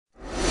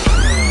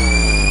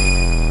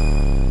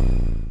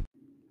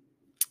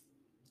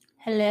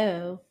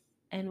Hello,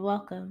 and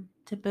welcome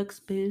to Books,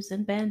 Booze,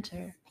 and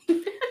Banter.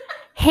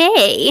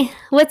 Hey,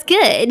 what's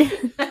good?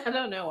 I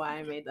don't know why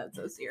I made that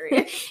so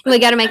serious. We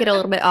got to make it a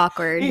little bit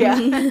awkward.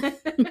 Yeah.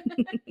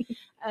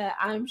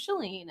 I'm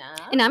Shalina.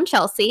 And I'm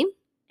Chelsea.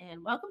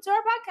 And welcome to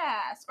our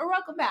podcast, or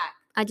welcome back.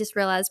 I just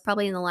realized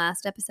probably in the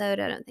last episode,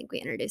 I don't think we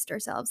introduced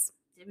ourselves.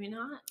 Did we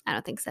not? I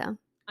don't think so.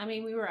 I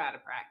mean, we were out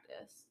of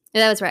practice.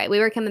 That was right. We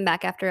were coming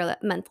back after a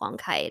month-long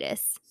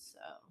hiatus. So,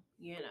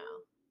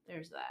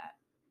 there's that.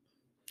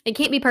 It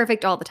can't be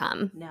perfect all the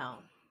time. No.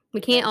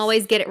 We can't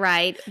always get it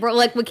right.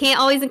 We can't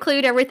always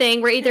include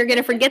everything. We're either going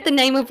to forget the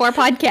name of our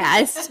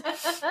podcast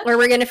or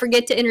we're going to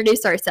forget to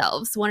introduce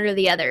ourselves, one or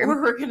the other.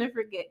 Or we're going to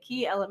forget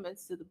key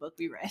elements to the book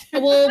we read.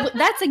 Well,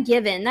 that's a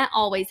given. That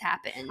always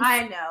happens.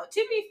 I know.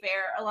 To be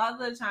fair, a lot of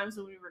the times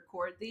when we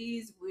record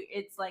these,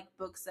 it's like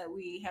books that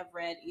we have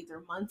read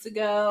either months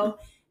ago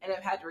and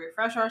have had to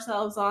refresh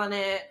ourselves on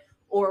it.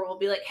 Or we'll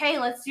be like, hey,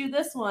 let's do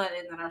this one.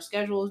 And then our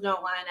schedules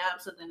don't line up.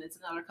 So then it's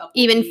another couple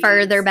even weeks,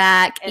 further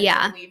back. and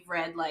then we've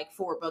read like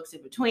 4 books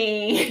in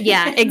between.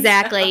 Yeah,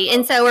 exactly.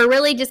 And so we're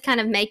really just kind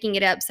of making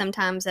it up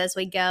sometimes as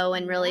we go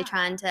and really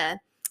trying to,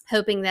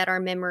 hoping that our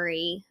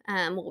memory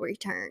will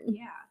return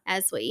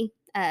as we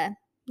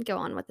go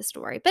on with the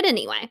story. But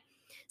anyway,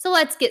 so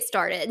let's get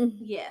started.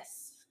 Yes.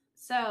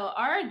 So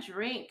our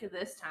drink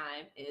this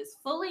time is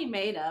fully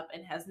made up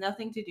and has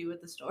nothing to do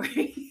with the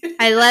story.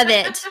 I love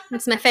it.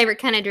 It's my favorite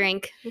kind of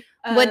drink.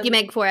 What'd you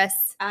make for us?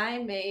 I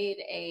made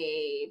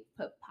a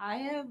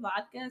papaya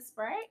vodka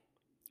Sprite.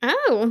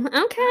 Oh,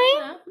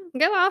 okay.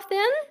 Go off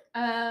then.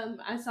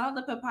 I saw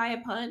the papaya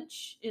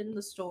punch in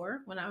the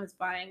store when I was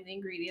buying the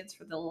ingredients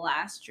for the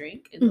last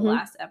drink in the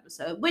last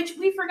episode, which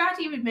we forgot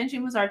to even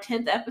mention was our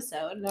 10th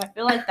episode, and I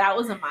feel like that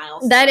was a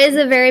milestone. That is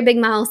a very big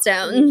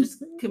milestone. We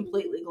just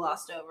completely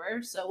glossed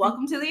over. So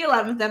welcome to the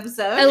 11th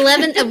episode.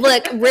 11th.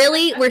 Look,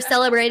 really, we're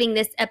celebrating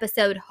this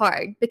episode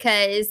hard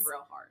because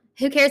real hard.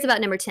 Who cares about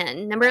number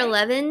 10? Number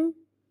 11,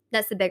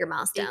 that's the bigger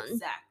milestone.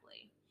 Exactly.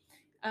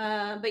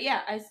 But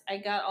yeah, I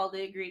got all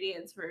the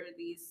ingredients for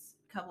these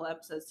couple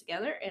episodes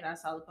together, and I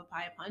saw the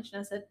papaya punch,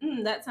 and I said,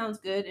 that sounds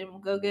good, and we'll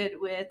go good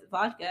with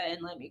vodka,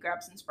 and let me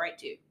grab some Sprite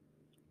too.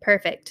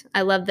 Perfect.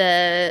 I love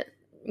the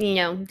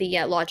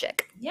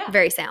logic. Yeah.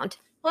 Very sound.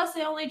 Plus,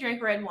 they only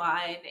drink red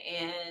wine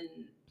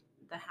and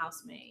the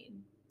Housemaid.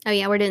 Oh,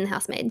 yeah, we're doing the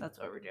Housemaid. That's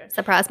what we're doing.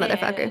 Surprise,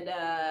 motherfucker.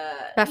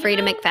 By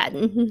Frida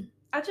McFadden.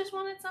 I just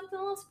wanted something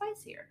a little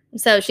spicier.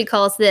 So she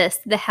calls this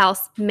the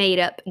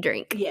Housemaid-up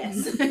Drink.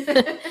 Yes.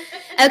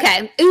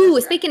 Okay. Ooh,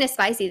 speaking of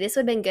spicy, this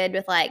would have been good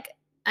with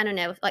I don't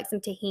know, like some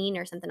tahini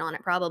or something on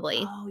it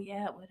probably. Oh,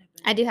 yeah, it would have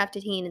been. I do have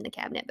tahini in the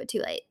cabinet, but too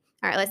late.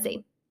 All right, let's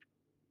see.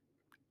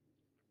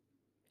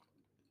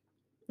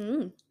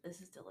 This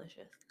is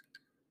delicious.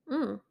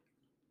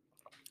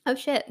 Oh,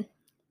 shit.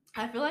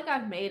 I feel like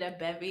I've made a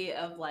bevy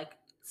of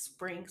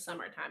spring,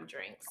 summertime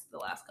drinks the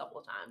last couple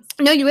of times.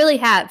 No, you really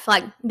have.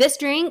 Like this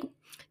drink,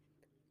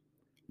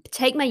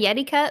 take my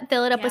Yeti cup,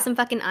 fill it up with some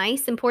fucking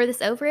ice, and pour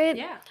this over it.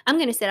 Yeah. I'm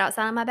going to sit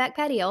outside on my back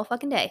patio all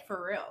fucking day.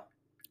 For real.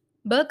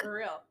 Book. For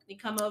real. You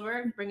come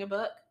over, bring a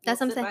book. That's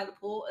what I'm sit saying. by the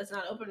pool. It's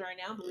not open right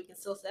now, but we can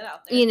still sit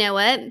out there. You know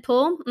what?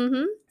 Pool.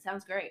 Mm-hmm.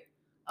 Sounds great.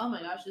 Oh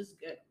my gosh, this is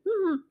good.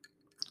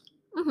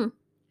 Mm-hmm.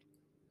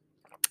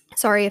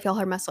 Sorry if y'all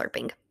heard my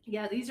slurping.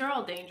 Yeah, these are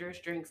all dangerous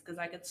drinks because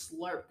I could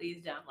slurp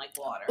these down like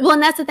water. Well,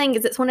 and that's the thing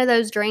is it's one of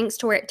those drinks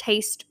to where it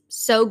tastes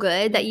so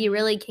good that you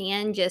really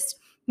can just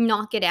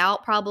knock it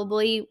out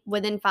probably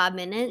within 5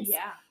 minutes.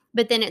 Yeah.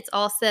 But then it's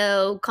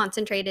also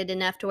concentrated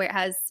enough to where it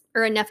has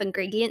enough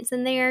ingredients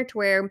in there to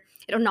where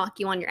it'll knock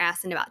you on your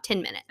ass in about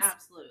 10 minutes.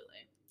 Absolutely.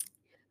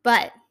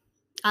 But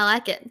I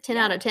like it. 10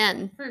 out of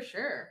 10. For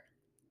sure.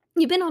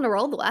 You've been on a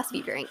roll the last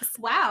few drinks.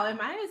 Wow, am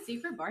I a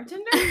secret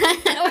bartender?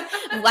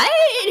 What?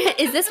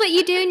 Is this what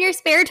you do in your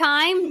spare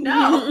time?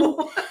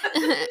 No.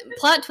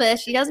 Plot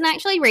twist, she doesn't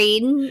actually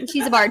read.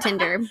 She's a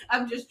bartender.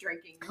 I'm just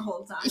drinking the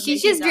whole time.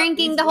 She's just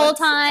drinking the whole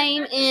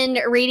time and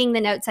reading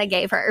the notes I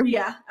gave her.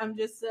 Yeah, I'm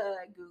just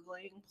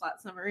Googling plot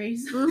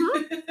summaries.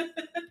 Mm-hmm.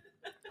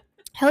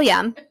 Hell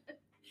yeah.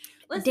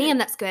 Listen, damn,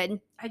 that's good.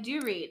 I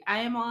do read.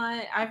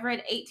 I've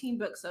read 18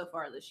 books so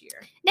far this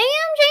year. Damn,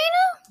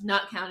 Jana.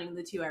 Not counting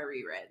the 2 I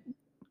reread.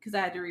 Because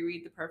I had to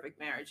reread The Perfect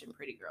Marriage and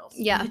Pretty Girls.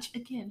 Yeah. Which,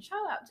 again, shout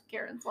out to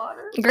Karen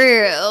Slaughter.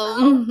 Girl.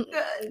 Oh,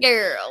 good.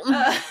 Girl.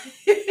 Yeah,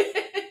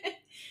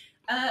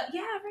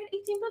 I've read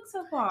 18 books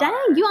so far.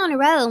 Dang, you on a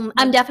roll.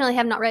 I definitely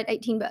have not read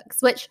 18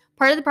 books, which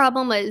part of the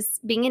problem was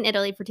being in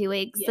Italy for 2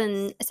 weeks. Yes.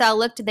 And so I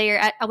looked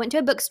there. I went to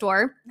a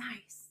bookstore. Nice.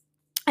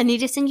 I need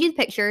to send you the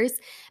pictures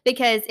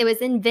because it was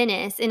in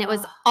Venice and it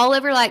was all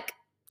over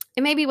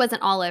it maybe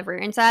wasn't all over.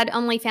 And so I'd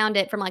only found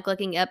it from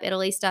looking up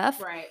Italy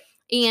stuff. Right.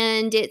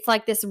 And it's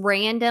this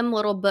random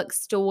little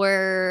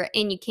bookstore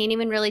and you can't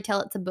even really tell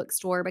it's a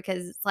bookstore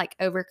because it's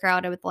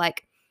overcrowded with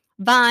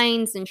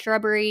vines and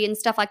shrubbery and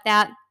stuff like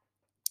that.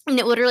 And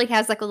it literally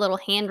has a little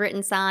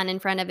handwritten sign in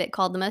front of it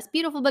called the most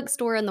beautiful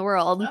bookstore in the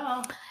world.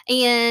 Oh.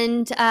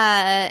 And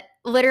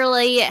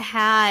literally it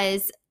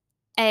has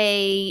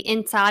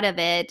inside of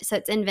it. So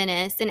it's in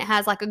Venice, and it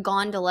has like a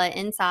gondola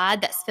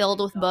inside that's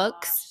filled with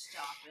books.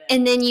 Stop it.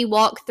 And then you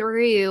walk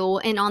through,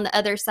 and on the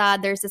other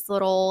side, there's this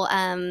little,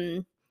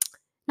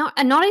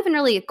 not even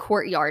really a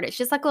courtyard. It's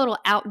just like a little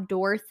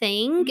outdoor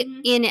thing,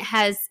 and it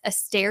has a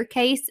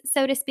staircase,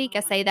 so to speak.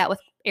 I say that with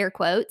air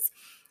quotes.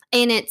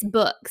 And it's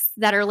books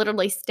that are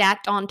literally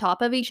stacked on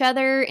top of each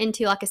other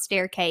into like a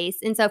staircase.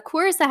 And so, of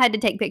course, I had to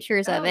take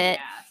pictures of it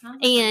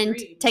and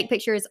take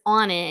pictures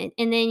on it.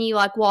 And then you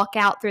like walk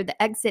out through the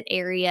exit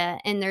area,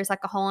 and there's like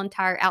a whole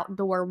entire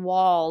outdoor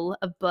wall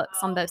of books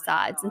on both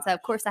sides. And so,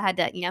 of course, I had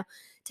to,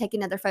 take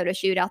another photo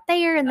shoot out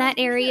there in that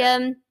area.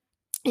 Sure.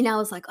 And I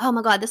was like, oh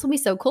my God, this will be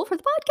so cool for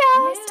the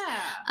podcast.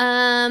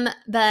 Yeah.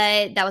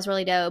 But that was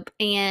really dope.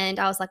 And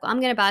I was like, well, I'm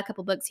going to buy a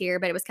couple books here,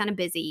 but it was kind of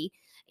busy.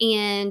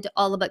 And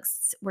all the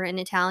books were in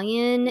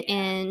Italian,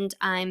 and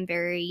I'm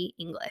very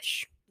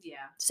English. Yeah.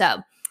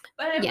 So,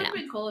 but it would have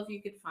been cool if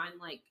you could find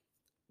like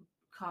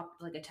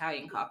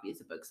Italian copies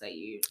of books that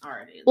you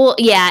already. Well,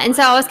 yeah. And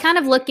so I was kind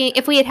of looking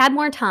if we had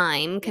more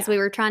time, because we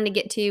were trying to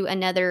get to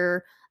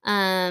another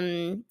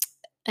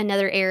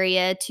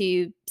area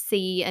to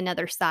see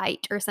another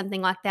site or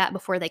something like that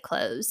before they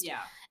closed.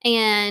 Yeah.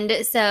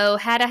 And so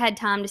had I had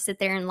time to sit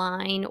there in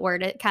line or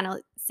to kind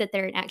of sit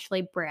there and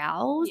actually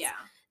browse,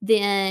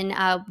 then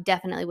I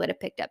definitely would have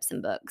picked up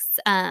some books,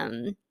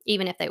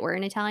 even if they were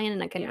in Italian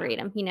and I couldn't read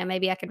them.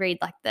 Maybe I could read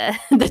like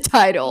the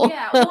title.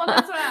 Yeah, well,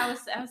 that's what I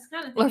was kind of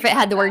thinking. Or if it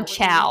had the word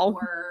chow.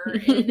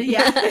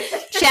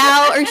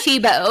 Chow or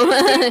Shibo.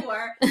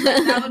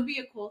 That would be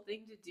a cool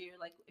thing to do.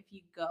 Like if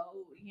you go,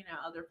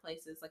 other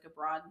places like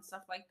abroad and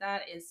stuff like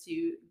that, is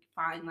to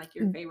find like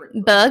your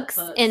favorite books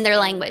in their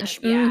language.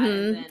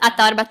 Then, I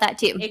thought about that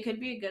too. It could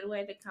be a good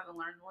way to kind of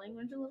learn the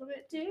language a little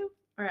bit too,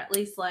 or at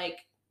least like.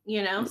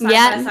 Side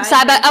by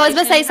side. I was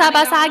going to say side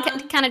by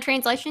side kind of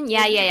translation.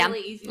 Yeah.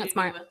 Really easy That's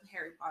smart. With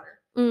Harry Potter.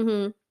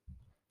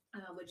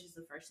 Which is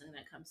the first thing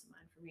that comes to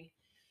mind for me.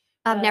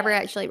 I've never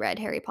actually read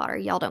Harry Potter.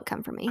 Y'all don't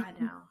come for me. I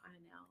know.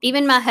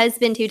 Even my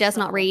husband, who does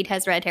not read,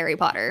 has read Harry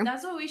Potter.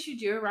 That's what we should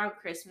do around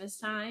Christmas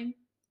time.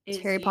 Is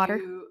Harry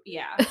Potter?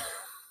 Yeah.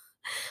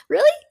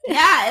 Really?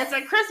 Yeah, it's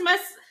a Christmas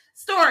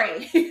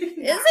story. Is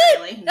it?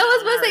 Really. No, I was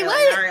supposed to say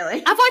what? Not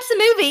really. I've watched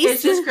the movies.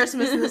 It's just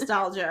Christmas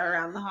nostalgia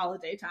around the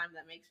holiday time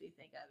that makes me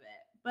think of it.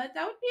 But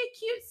that would be a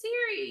cute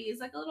series,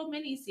 like a little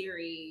mini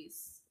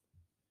series.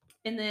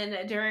 And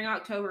then during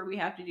October, we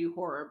have to do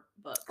horror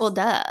books. Well,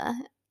 duh.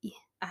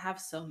 I have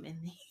so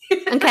many.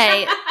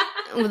 Okay.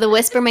 The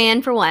Whisper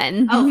Man for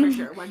one. Oh, for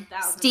sure.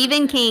 1,000.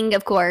 Stephen King,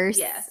 of course.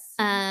 Yes.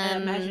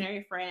 An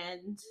Imaginary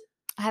Friend.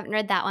 I haven't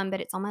read that one, but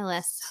it's on my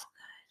list.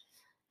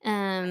 So good.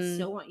 I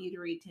still want you to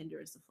read Tender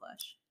as the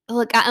Flesh.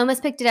 Look, I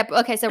almost picked it up.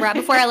 Okay, so right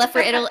before I left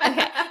for Italy.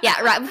 Okay, yeah,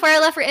 right before I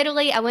left for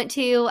Italy, I went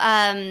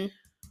to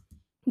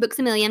Books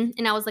A Million,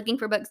 and I was looking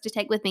for books to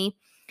take with me.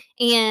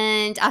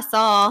 And I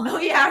saw. Oh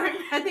yeah,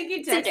 I think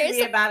you texted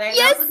me about it.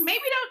 Yes, I was like,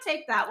 maybe don't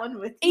take that one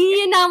with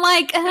you. And I'm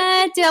like,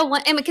 do I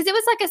want? Because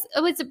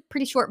it was a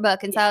pretty short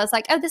book, and so I was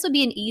like, oh, this would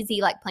be an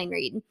easy like plain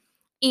read.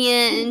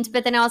 And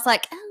but then I was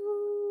like,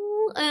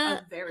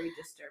 very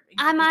disturbing.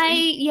 I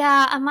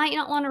might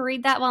not want to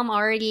read that while I'm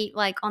already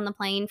like on the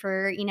plane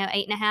for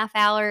 8.5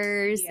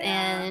 hours,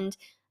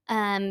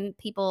 and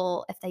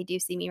people, if they do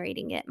see me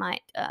reading it,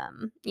 might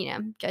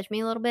judge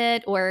me a little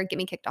bit or get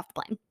me kicked off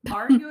the plane.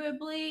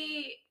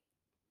 Arguably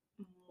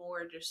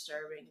more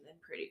disturbing than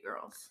Pretty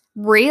Girls.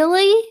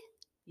 Really?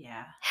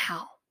 Yeah.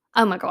 How?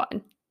 Oh my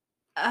God.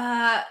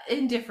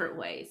 In different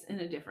ways. In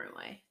a different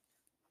way.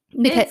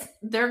 Because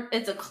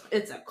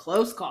it's a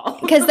close call.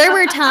 Because there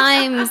were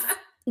times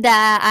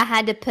that I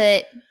had to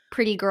put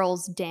Pretty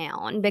Girls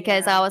down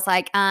because I was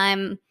like,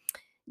 I'm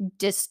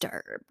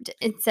disturbed.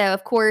 And so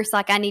of course,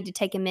 like, I need to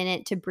take a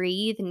minute to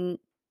breathe and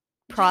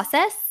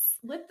process.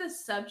 With the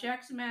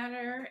subject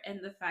matter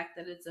and the fact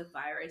that it's a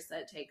virus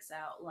that takes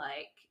out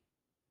like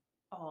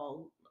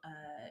all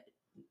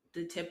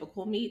the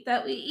typical meat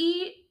that we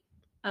eat.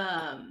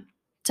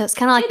 So it's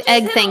kind of like the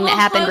egg thing that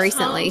happened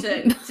recently.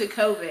 To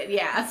COVID,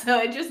 yeah. So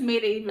it just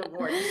made it even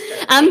more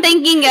disturbing. I'm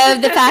thinking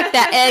of the fact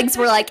that eggs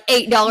were like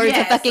 $8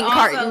 a fucking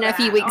carton a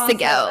few weeks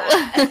ago.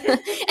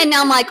 And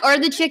now I'm like, are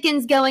the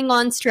chickens going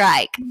on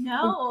strike?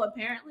 No,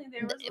 apparently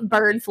there was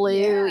bird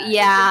flu.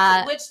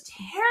 Yeah. Which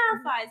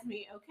terrifies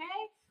me, okay?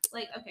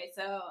 Like, okay,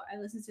 so I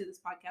listened to this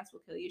podcast, Will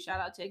Kill You. Shout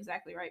out to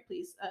Exactly Right.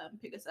 Please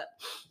pick us up.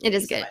 It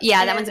is good.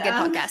 Yeah, that one's a good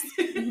podcast.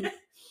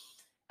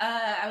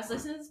 I was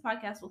listening to this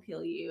podcast, Will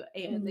Kill You,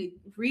 and they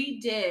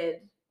redid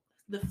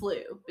the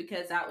flu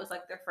because that was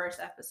like their first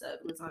episode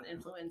was on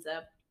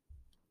influenza.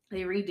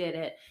 They redid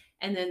it,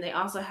 and then they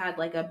also had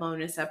like a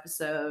bonus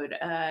episode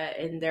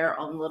in their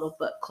own little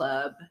book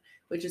club,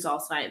 which is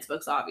all science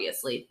books,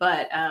 obviously.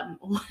 But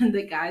one of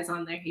the guys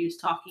on there, he was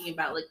talking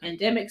about like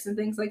pandemics and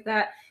things like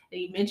that. And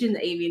he mentioned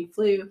the avian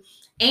flu,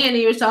 and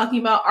he was talking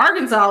about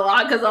Arkansas a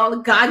lot because all the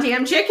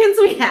goddamn chickens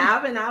we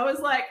have. And I was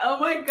like, oh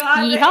my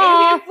God, the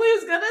avian flu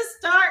is going to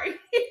start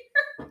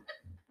here.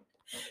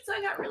 So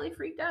I got really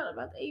freaked out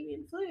about the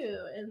avian flu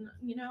and,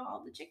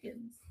 all the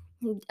chickens.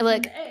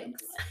 Look, And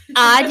eggs.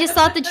 I just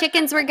thought the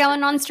chickens were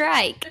going on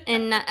strike,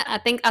 and I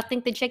think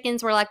the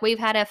chickens were like, we've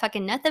had a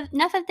fucking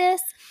enough of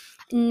this.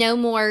 No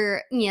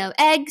more,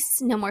 eggs.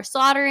 No more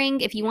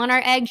slaughtering. If you want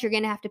our eggs, you're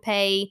gonna have to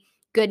pay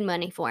good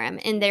money for them,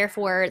 and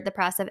therefore the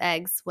price of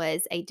eggs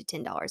was $8 to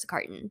 $10 a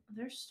carton.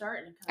 They're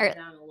starting to come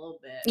down a little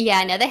bit. Yeah,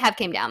 I know they have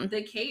came down.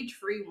 The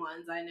cage-free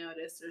ones, I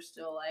noticed, are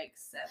still like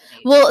 $7,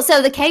 $8. Well,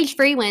 so the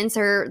cage-free ones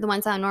are the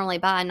ones I normally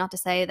buy. Not to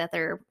say that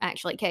they're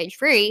actually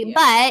cage-free, but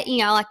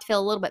I like to feel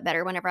a little bit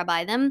better whenever I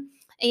buy them.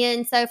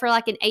 And so for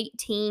like an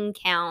 18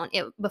 count,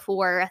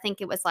 before I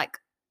think it was like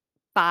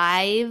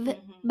 $5,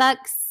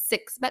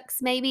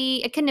 $6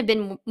 maybe. It couldn't have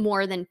been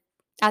more than.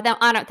 I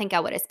don't think I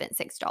would have spent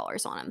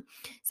 $6 on them.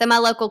 So my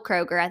local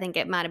Kroger, I think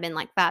it might have been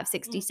like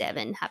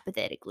 $5.67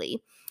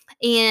 hypothetically.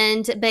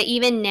 But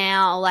even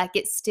now, like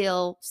it's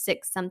still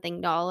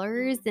 $6-something,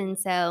 and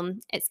so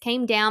it's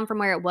came down from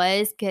where it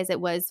was because it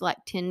was like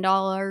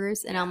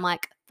 $10, and I'm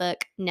like,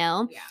 fuck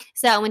no. Yeah.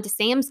 So I went to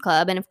Sam's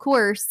Club, and of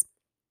course,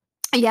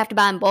 you have to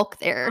buy in bulk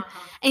there.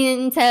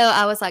 And so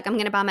I was like, I'm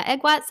going to buy my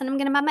egg whites and I'm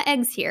going to buy my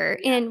eggs here.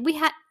 Yeah. And we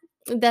had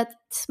the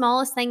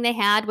smallest thing they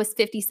had was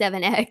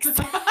 57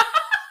 eggs.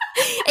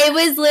 It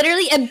was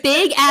literally a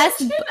big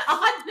ass.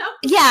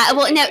 Yeah,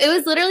 well, no, it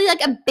was literally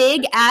like a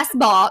big ass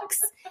box.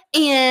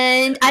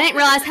 And I didn't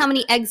realize how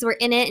many eggs were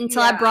in it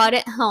until I brought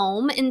it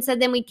home. And so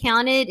then we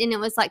counted, and it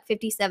was like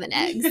 57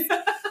 eggs.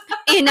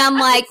 And I'm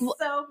like,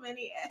 so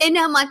many eggs. And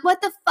I'm like,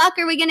 what the fuck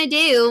are we gonna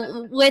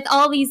do with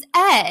all these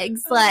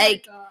eggs?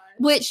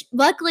 Which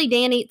luckily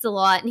Dan eats a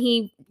lot,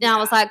 and I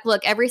was like,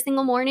 look, every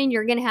single morning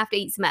you're gonna have to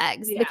eat some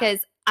eggs because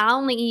I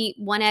only eat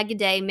one egg a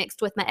day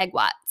mixed with my egg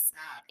whites.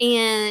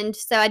 And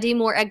so I do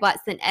more egg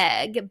whites than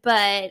egg,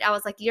 but I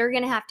was like, you're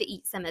going to have to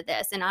eat some of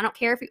this. And I don't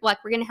care if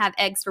we're going to have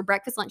eggs for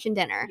breakfast, lunch, and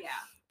dinner. Yeah.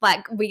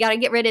 Like, we got to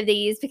get rid of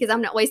these because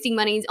I'm not wasting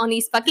money on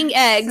these fucking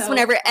eggs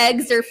whenever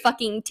eggs are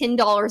fucking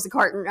 $10 a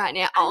carton right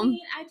now. I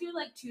mean, I do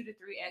like 2 to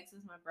 3 eggs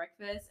as my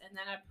breakfast, and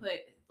then I put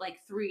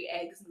like 3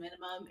 eggs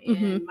minimum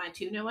in my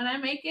tuna when I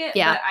make it.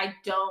 Yeah. But I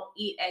don't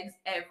eat eggs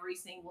every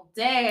single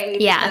day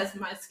because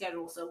my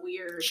schedule's so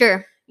weird.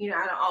 Sure.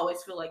 I don't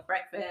always feel like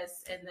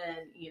breakfast, and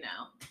then,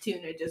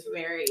 tuna just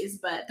varies.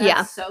 But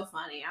that's so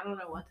funny. I don't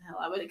know what the hell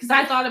I would, because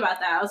I thought about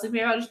that. I was like,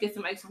 maybe I'll just get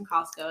some eggs from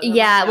Costco.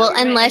 Yeah, well,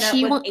 unless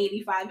you want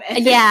 85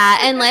 eggs.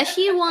 Yeah, unless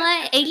you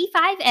want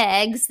 85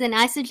 eggs, then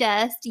I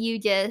suggest you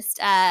just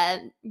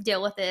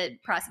deal with the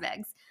price of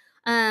eggs.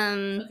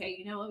 Okay,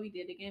 you know what we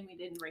did again? We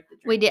didn't rate the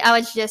drink. We did. I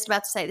was just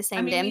about to say the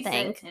same damn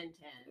thing. Said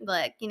 10-10.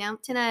 Look,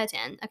 10 out of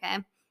 10. Okay.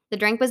 The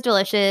drink was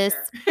delicious.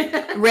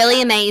 Sure.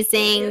 Really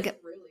amazing. It is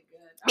really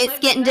good. It's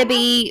getting to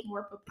be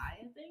more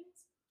papaya things.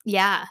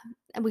 Yeah,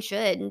 we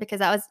should,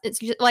 because it's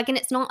just like, and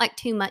it's not like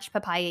too much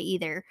papaya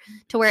either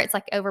to where it's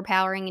like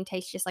overpowering and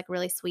tastes just like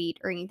really sweet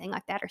or anything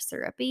like that, or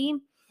syrupy.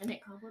 And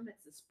it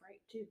complements the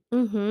Sprite too.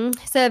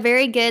 So a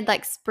very good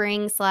like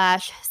spring /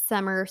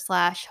 summer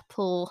 /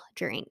 pool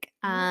drink.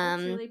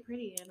 It's really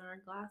pretty in our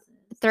glasses.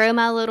 Throw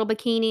my little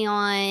bikini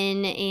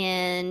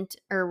on,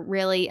 or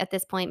really at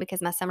this point,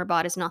 because my summer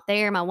bod is not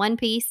there, my one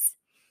piece,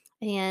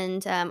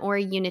 and or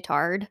a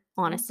unitard.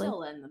 Honestly, I'm still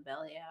letting the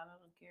belly out. I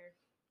don't care.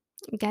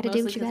 You got to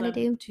do what you got to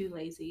do. I'm too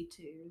lazy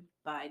to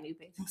buy new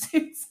bathing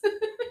suits.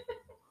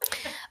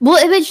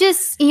 Well, it was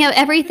just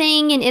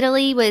everything in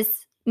Italy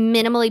was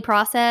minimally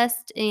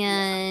processed,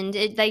 and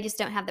they just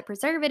don't have the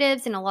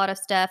preservatives and a lot of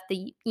stuff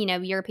the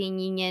European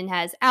Union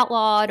has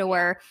outlawed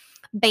or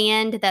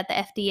banned that the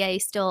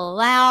FDA still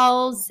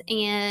allows.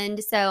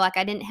 And so like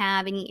I didn't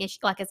have any issue,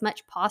 like as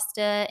much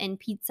pasta and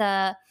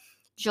pizza,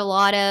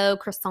 gelato,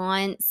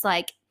 croissants,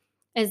 like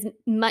as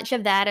much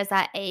of that as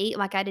I ate,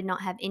 like I did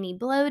not have any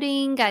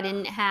bloating. I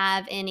didn't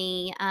have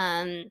any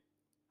acid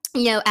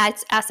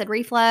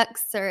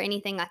reflux or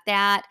anything like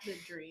that. The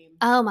dream.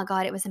 Oh my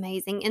God, it was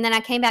amazing. And then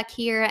I came back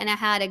here and I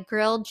had a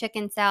grilled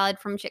chicken salad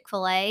from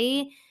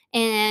Chick-fil-A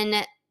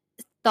and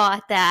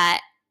thought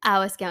that I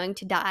was going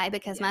to die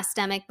because my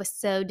stomach was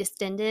so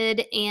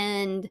distended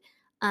and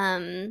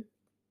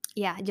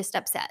just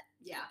upset.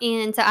 Yeah.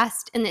 And so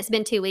and it's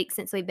been 2 weeks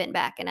since we've been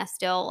back, and I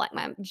still, like,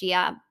 my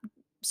GI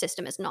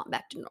system is not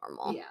back to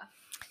normal. Yeah.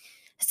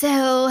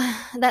 So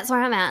that's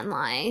where I'm at in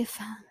life.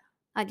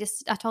 I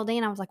told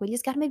Dan, I was like, we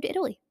just got to move to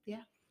Italy.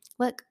 Yeah.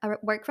 Look, I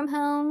work from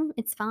home.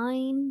 It's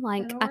fine.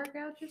 Like, it'll work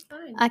out just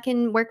fine. I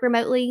can work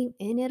remotely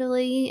in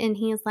Italy. And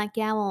he was like,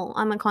 yeah, well,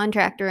 I'm a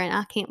contractor and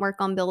I can't work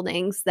on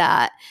buildings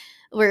that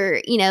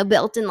were,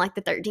 built in like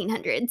the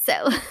 1300s.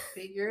 So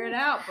figure it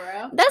out,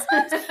 bro. That's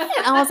what I'm saying.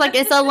 I was like,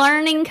 it's a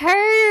learning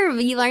curve.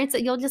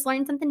 You'll just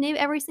learn something new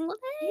every single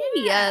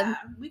day. Yeah.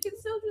 We can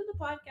still do the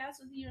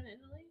podcast with you in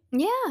Italy.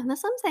 Yeah,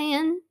 that's what I'm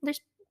saying.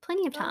 There's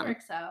plenty of time. That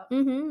works out.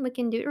 We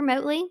can do it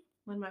remotely.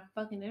 When my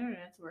fucking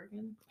internet's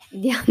working.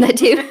 Yeah, that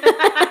too.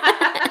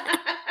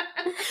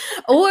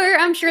 Or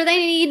I'm sure they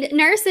need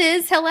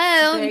nurses.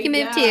 Hello, you can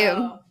move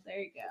too. There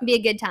you go. Be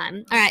a good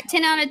time. All right,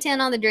 10 out of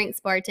 10 on the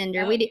drinks,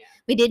 bartender. We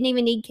didn't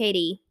even need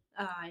Katie.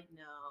 I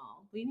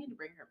know. We need to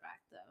bring her back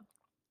though.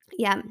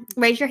 Yeah,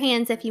 raise your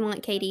hands if you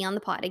want Katie on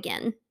the pod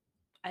again.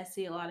 I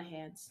see a lot of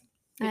hands.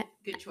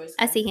 Good choice.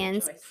 I Guys. see Good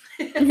hands.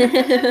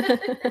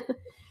 choice.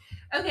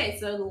 Okay,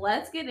 so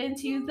let's get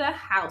into The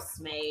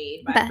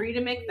Housemaid by Frida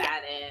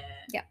McFadden.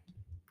 Yeah.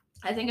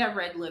 I think I've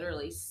read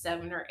literally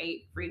 7 or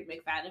 8 Frida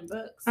McFadden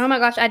books. Oh my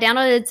gosh, I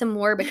downloaded some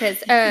more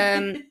because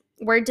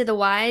Word to the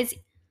Wise.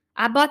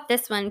 I bought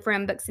this one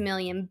from Books A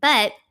Million,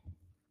 but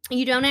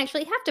you don't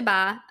actually have to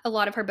buy a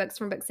lot of her books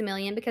from Books A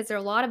Million because a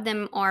lot of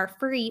them are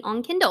free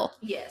on Kindle.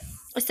 Yes.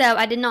 So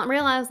I did not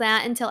realize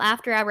that until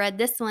after I read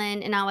this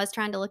one and I was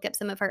trying to look up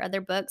some of her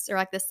other books or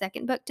like the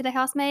second book to The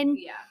Housemaid.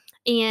 Yeah.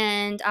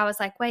 And I was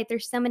like, wait,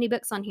 there's so many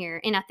books on here.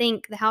 And I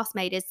think The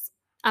Housemaid is,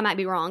 I might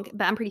be wrong,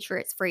 but I'm pretty sure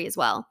it's free as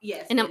well.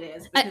 Yes, and it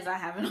is because I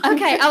have it on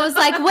Okay, Kindle. I was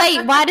like,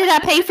 wait, why did I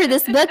pay for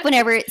this book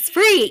whenever it's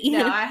free?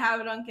 No, I have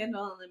it on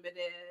Kindle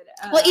Unlimited.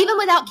 Well, even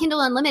without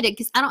Kindle Unlimited,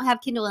 because I don't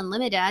have Kindle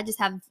Unlimited, I just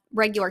have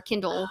regular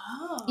Kindle.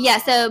 Oh, yeah,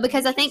 so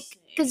because I think,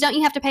 because don't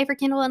you have to pay for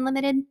Kindle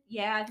Unlimited?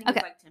 Yeah, I think it's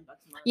like $10 a month.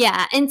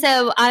 Yeah, and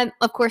so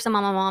of course, I'm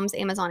on my mom's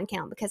Amazon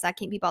account because I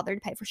can't be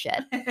bothered to pay for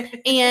shit.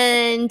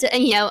 and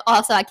you know,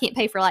 also I can't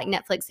pay for like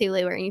Netflix,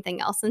 Hulu, or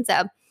anything else, and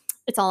so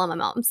it's all on my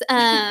mom's. So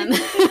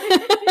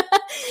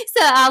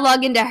I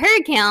log into her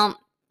account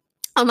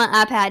on my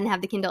iPad and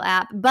have the Kindle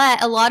app,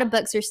 but a lot of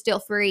books are still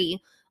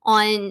free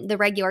on the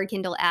regular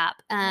Kindle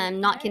app,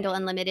 not Kindle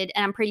Unlimited,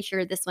 and I'm pretty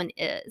sure this one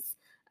is.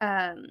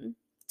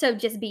 So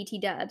just BT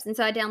dubs, and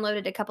so I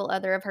downloaded a couple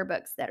other of her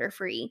books that are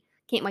free.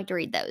 Can't wait to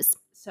read those.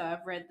 So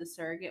I've read The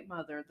Surrogate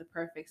Mother, The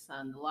Perfect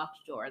Son, The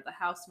Locked Door, The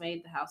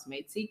Housemaid, The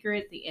Housemaid's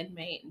Secret, The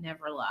Inmate,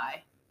 Never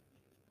Lie.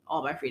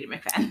 All by Frida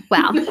McFadden.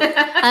 Wow.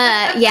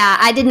 Yeah,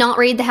 I did not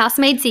read The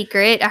Housemaid's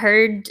Secret. I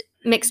heard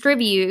mixed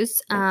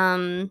reviews.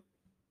 So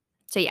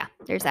yeah,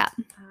 there's that.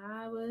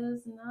 I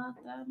was not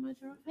that much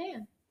of a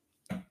fan.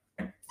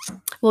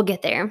 We'll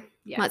get there.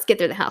 Yeah. Let's get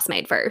through The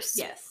Housemaid first.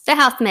 Yes. The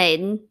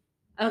Housemaid.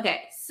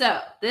 Okay, so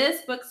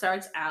this book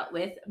starts out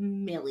with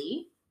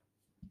Millie,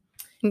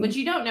 but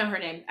you don't know her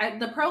name.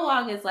 The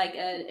prologue is like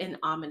an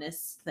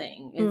ominous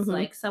thing. It's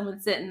like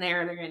someone's sitting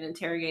there, they're getting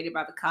interrogated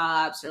by the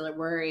cops, they're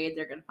worried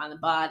they're going to find the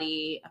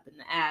body up in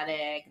the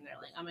attic, and they're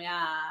like, oh my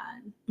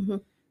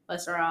God,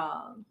 what's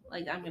wrong?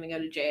 Like, I'm going to go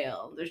to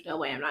jail. There's no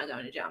way I'm not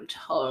going to jail. I'm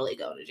totally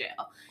going to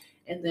jail.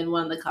 And then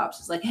one of the cops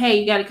is like, hey,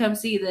 you got to come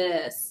see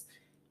this.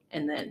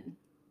 And then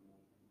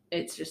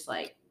it's just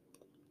like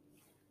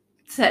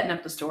setting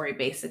up the story,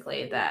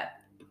 basically,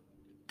 that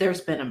there's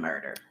been a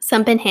murder.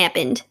 Something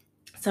happened.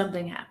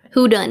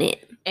 Who done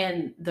it?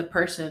 And the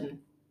person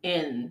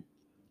in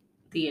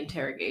the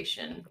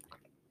interrogation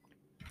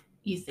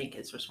you think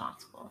is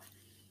responsible.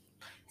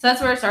 So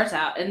that's where it starts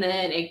out. And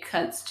then it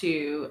cuts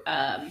to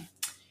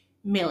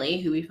Millie,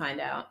 who we find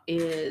out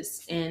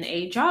is in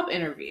a job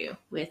interview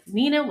with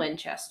Nina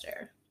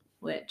Winchester,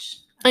 which...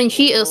 And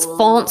she is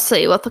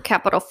fancy with a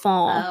capital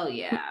font. Oh,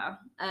 yeah.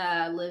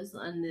 Lives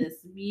in this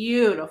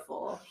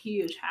beautiful,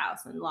 huge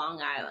house in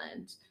Long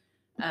Island.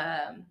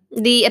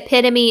 The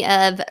epitome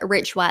of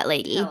rich white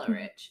lady. Hella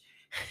rich.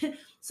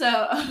 So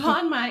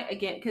on my,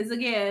 because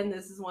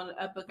this is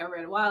a book I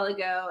read a while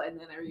ago, and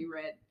then I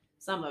reread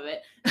some of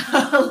it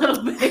a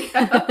little bit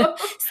ago.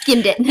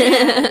 Skimmed it.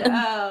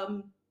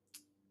 And,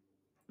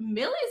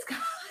 Millie's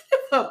kind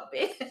of a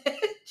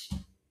bitch.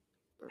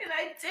 And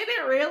I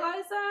didn't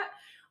realize that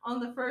on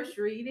the first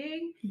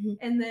reading.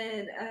 And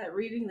then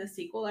reading the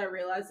sequel, I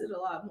realized it a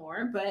lot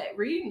more. But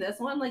reading this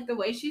one, like the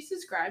way she's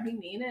describing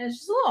Nina is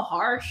just a little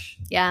harsh.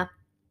 Yeah.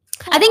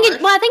 I think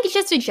it's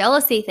just a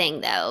jealousy thing,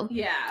 though.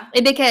 Yeah.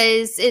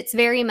 Because it's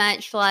very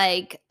much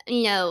like,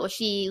 you know,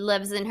 she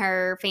lives in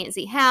her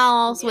fancy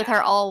house with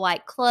her all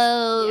white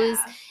clothes,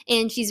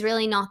 and she's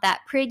really not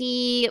that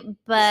pretty,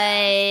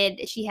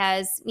 but she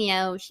has, you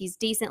know, she's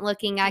decent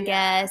looking, I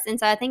guess. And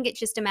so I think it's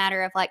just a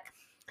matter of like,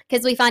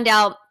 because we find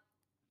out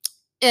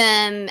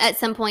at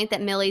some point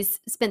that Millie's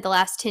spent the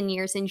last 10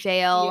 years in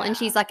jail, and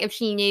she's like, if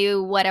she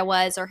knew what I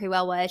was or who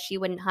I was, she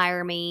wouldn't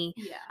hire me.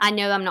 I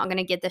know I'm not going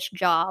to get this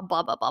job,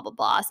 blah, blah, blah, blah,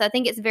 blah. So I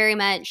think it's very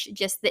much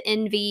just the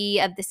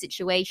envy of the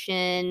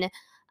situation,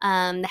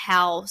 the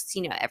house,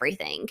 you know,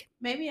 everything.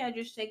 Maybe I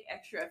just take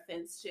extra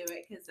offense to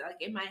it because,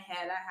 like, in my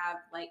head, I have,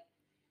 like,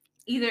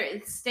 either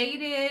it's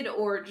stated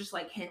or just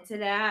like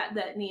hinted at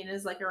that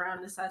Nina's like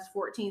around the size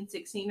 14,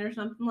 16 or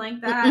something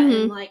like that.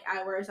 And like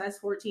I wear a size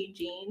 14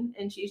 jean,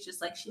 and she's just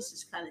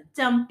kind of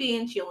dumpy,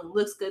 and she only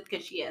looks good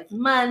because she has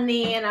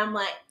money. And I'm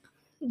like,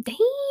 dang,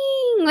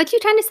 what you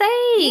trying to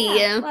say?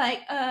 Yeah,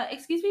 like,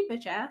 excuse me,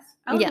 bitch ass.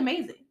 I look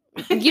amazing.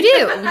 You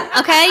do.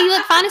 Okay, you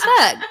look fine as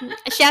fuck.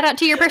 A shout out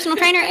to your personal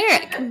trainer,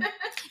 Eric.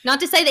 Not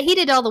to say that he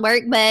did all the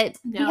work, but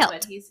he helped.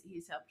 But he's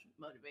helped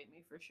motivate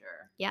me for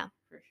sure. Yeah.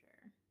 For sure.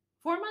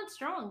 4 months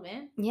strong,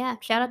 man. Yeah,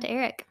 shout out to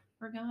Eric.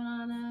 We're going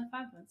on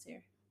 5 months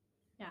here.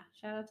 Yeah,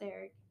 shout out to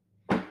Eric.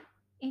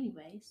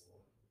 Anyways.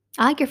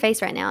 I like your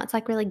face right now. It's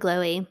like really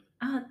glowy.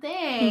 Oh,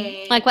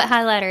 thanks. Like, what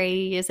highlighter are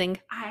you using?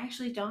 I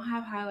actually don't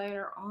have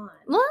highlighter on.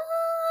 What?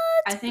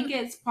 I think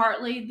it's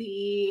partly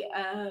the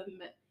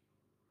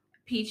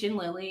Peach and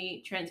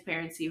Lily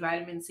Transparency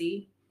Vitamin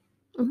C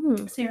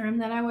serum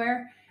that I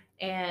wear,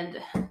 and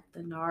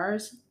the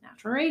NARS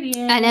Natural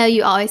Radiance. I know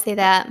you always say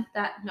that.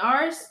 That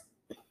NARS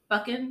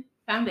fucking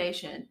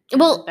foundation.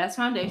 Well, the best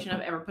foundation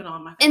I've ever put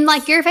on my face. And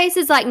like your face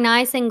is like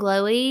nice and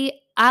glowy.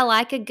 I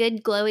like a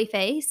good glowy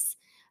face,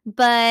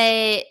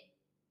 but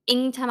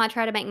anytime I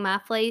try to make my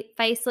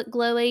face look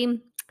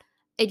glowy,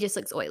 it just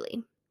looks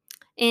oily.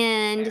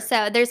 And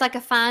Fair. so there's like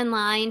a fine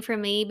line for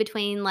me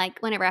between like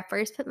whenever I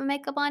first put my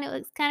makeup on, it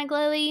looks kind of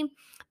glowy.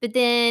 But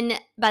then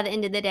by the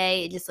end of the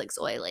day, it just looks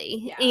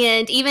oily. Yeah.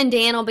 And even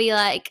Dan will be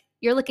like,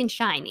 "You're looking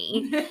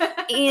shiny."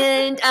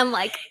 And I'm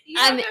like, you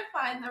have to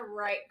find the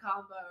right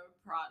combo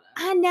of products.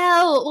 I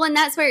know. Well, and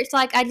that's where it's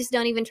like I just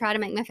don't even try to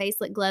make my face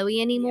look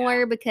glowy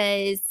anymore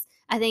because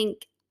I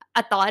think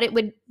I thought it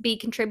would be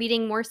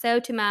contributing more so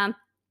to my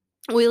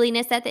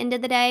oiliness at the end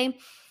of the day.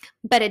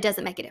 But it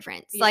doesn't make a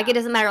difference. Yeah. Like, it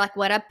doesn't matter, like,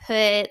 what I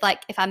put,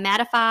 like, if I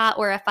mattify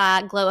or if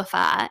I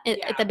glowify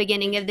at the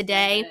beginning of the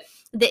day.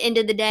 The end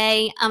of the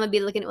day, I'm going to be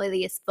looking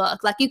oily as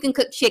fuck. Like, you can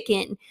cook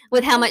chicken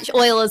with how much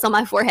oil is on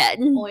my forehead.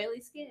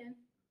 Oily skin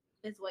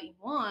is what you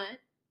want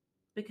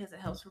because it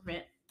helps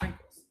prevent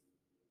wrinkles.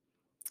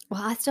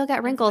 Well, I still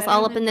got wrinkles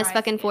all up in this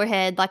fucking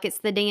forehead. Like, it's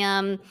the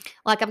damn,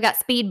 like, I've got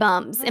speed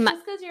bumps. That's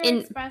just because you're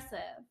expressive.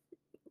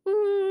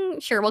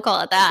 Sure, we'll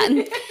call it that.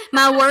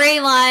 My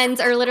worry lines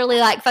are literally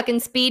like fucking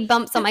speed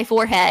bumps on my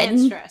forehead. And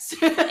stress.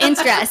 And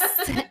stress.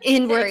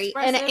 And worry.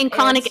 And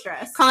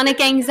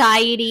chronic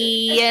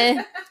anxiety,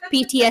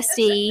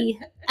 PTSD.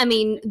 I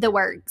mean, the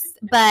works.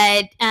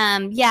 But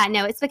yeah,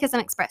 no, it's because I'm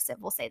expressive.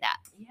 We'll say that.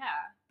 Yeah.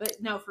 But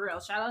no, for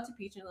real. Shout out to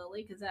Peach and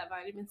Lily because that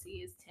vitamin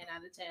C is 10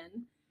 out of 10.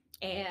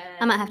 And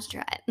I might have to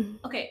try it.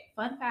 Okay,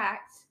 fun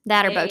fact.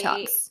 That or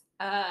Botox.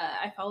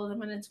 I follow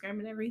them on Instagram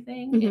and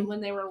everything. Mm-hmm. And when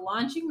they were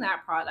launching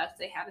that product,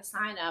 they had a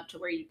sign up to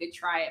where you could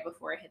try it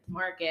before it hit the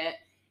market.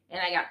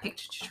 And I got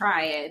picked to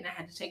try it, and I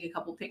had to take a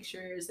couple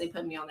pictures. They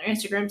put me on their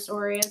Instagram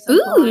story at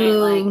some point.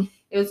 Like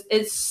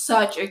it's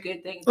such a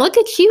good thing. Look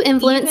at you,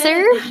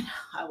 influencer.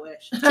 I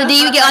wish. So do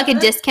you get like a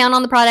discount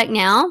on the product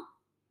now?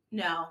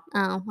 No.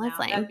 Oh, that's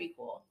lame. That'd be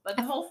cool. But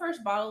the whole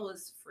first bottle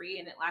was free,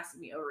 and it lasted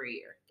me over a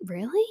year.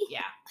 Really? Yeah.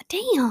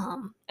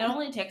 Damn. It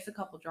only takes a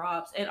couple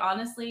drops. And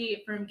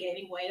honestly, from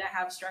gaining weight, I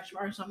have stretch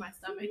marks on my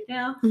stomach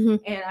now. Mm-hmm.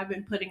 And I've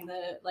been putting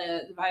the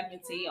vitamin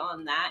C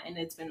on that, and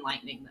it's been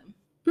lightening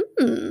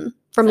them.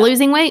 From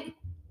losing weight?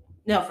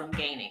 No, from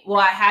gaining. Well,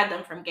 I had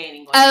them from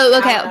gaining weight. Oh,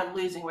 okay. Now that I'm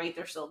losing weight,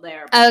 they're still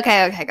there.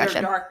 Okay, gotcha.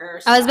 They're darker.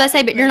 So I was about to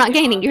say, but you're not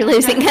gaining, you're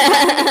losing.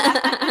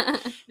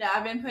 No,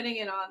 I've been putting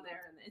it on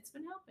there, and it's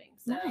been helping.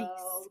 So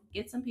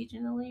get some Peach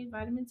and Lily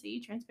vitamin C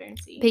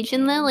transparency. Peach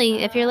and Lily,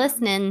 if you're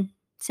listening,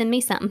 send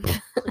me some.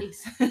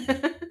 Please.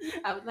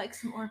 I would like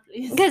some more,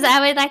 please. Because I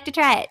would like to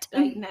try it.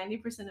 Like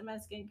 90% of my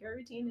skincare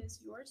routine is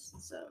yours,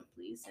 so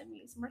please send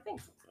me some more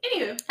things.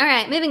 Anywho. All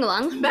right, moving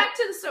along. Back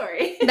to the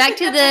story. Back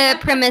to the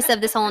premise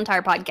of this whole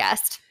entire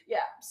podcast. Yeah,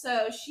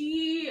 so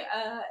she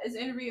is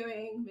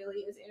interviewing,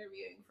 Millie is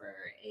interviewing for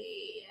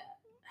a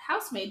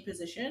housemaid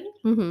position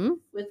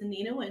with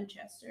Nina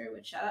Winchester,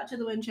 which shout out to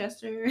the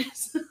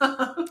Winchesters.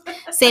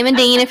 Sam and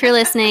Dean, if you're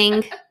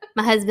listening,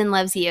 my husband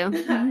loves you. I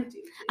do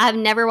too. I've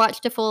never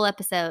watched a full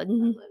episode. I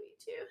love you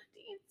too,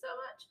 Dean, so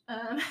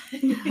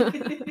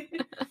much.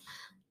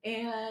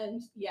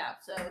 And yeah,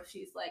 so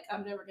she's like,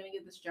 I'm never going to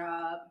get this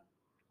job,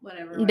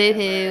 whatever.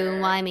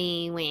 Boo-hoo, why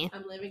me?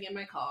 I'm living in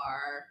my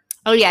car.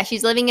 Oh, yeah,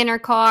 she's living in her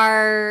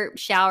car,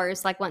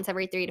 showers like once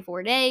every 3 to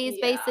 4 days,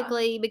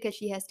 basically, because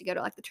she has to go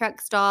to like the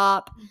truck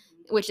stop,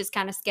 which is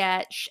kind of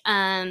sketch.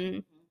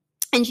 And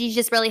she's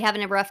just really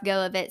having a rough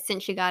go of it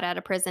since she got out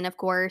of prison, of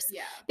course,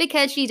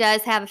 because she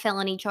does have a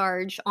felony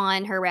charge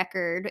on her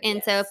record.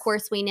 And so, of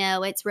course, we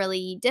know it's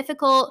really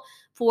difficult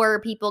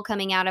for people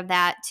coming out of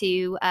that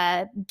to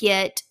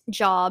get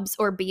jobs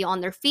or be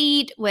on their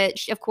feet,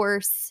 which, of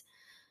course,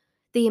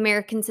 the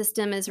American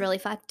system is really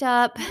fucked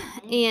up.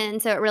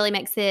 And so it really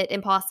makes it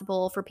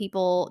impossible for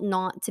people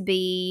not to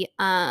be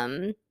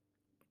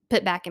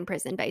put back in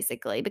prison,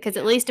 basically, because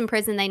at least in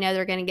prison, they know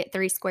they're going to get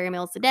 3 square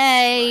meals a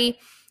day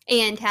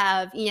and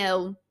have,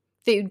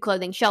 food,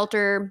 clothing,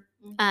 shelter.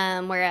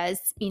 Whereas,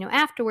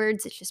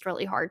 afterwards, it's just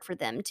really hard for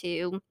them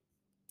to,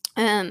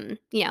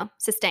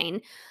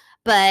 sustain.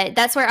 But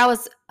that's where I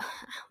was.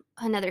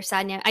 Another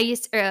side note,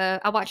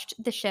 I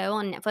watched the show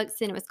on Netflix,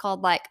 and it was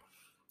called like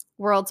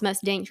World's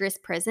Most Dangerous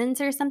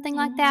Prisons or something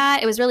like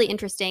that. It was really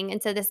interesting.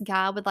 And so this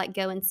guy would like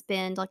go and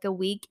spend like a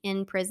week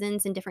in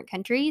prisons in different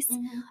countries,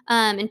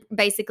 and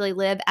basically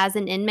live as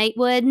an inmate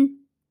would,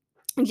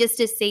 just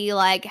to see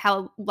like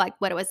how, like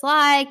what it was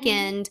like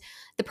and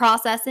the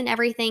process and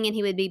everything. And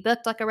he would be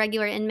booked like a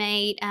regular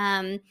inmate.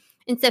 And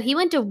so he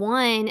went to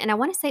one, and I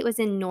want to say it was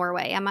in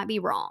Norway. I might be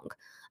wrong.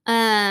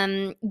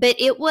 But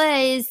it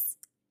was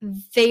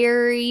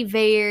very,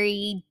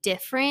 very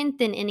different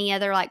than any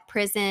other like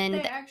prison.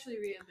 They actually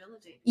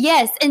rehabilitate people.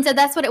 Yes, and so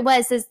that's what it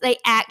was, is they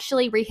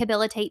actually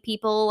rehabilitate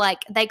people. Like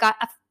they got,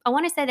 I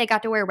want to say they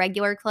got to wear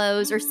regular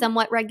clothes or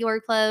somewhat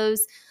regular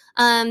clothes.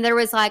 There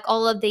was like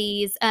all of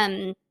these,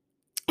 it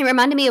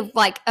reminded me of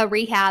like a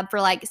rehab for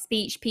like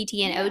speech, PT,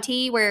 and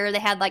OT, where they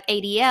had like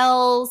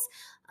ADLs,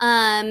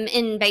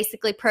 and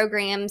basically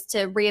programs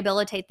to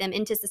rehabilitate them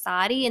into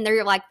society. And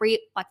they're like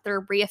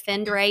their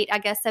reoffend rate, I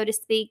guess, so to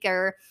speak,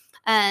 or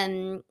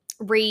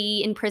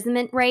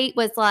re-imprisonment rate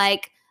was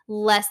like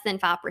less than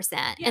 5%.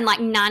 Yeah. And like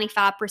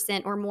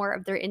 95% or more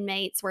of their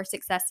inmates were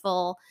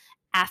successful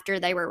after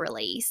they were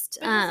released.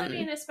 Because, I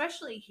mean,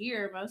 especially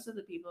here, most of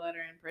the people that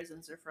are in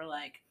prisons are for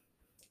like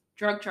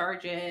drug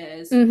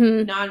charges,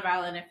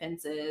 nonviolent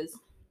offenses,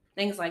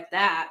 things like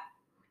that.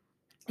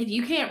 If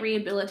you can't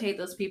rehabilitate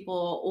those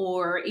people,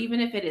 or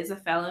even if it is a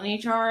felony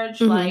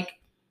charge, like,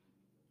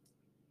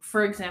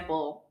 for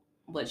example,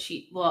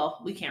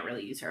 we can't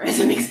really use her as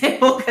an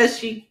example because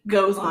she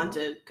goes on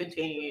to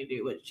continue to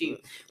do what she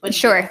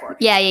sure. For.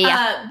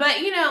 Yeah.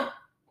 But, you know,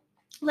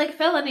 like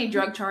felony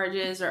drug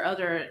charges or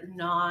other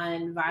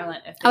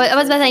non-violent offenses. I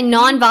was about to say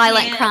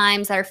non-violent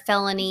crimes are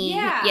felony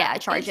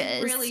charges.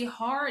 It's really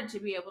hard to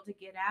be able to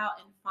get out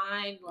and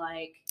find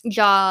like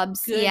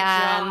jobs, good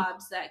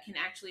jobs that can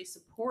actually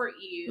support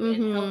you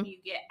and help you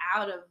get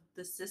out of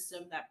the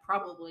system that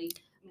probably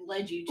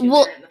led you to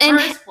there in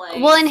the first place.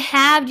 Well, and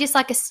have just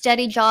like a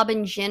steady job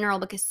in general,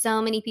 because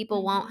so many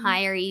people won't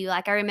hire you.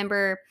 Like I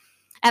remember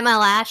at my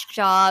last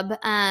job,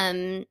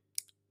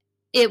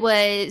 it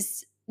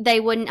was they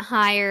wouldn't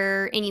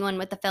hire anyone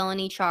with a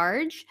felony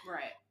charge.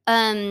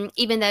 Right.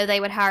 Even though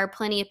they would hire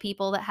plenty of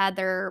people that had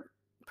their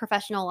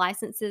professional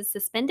licenses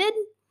suspended.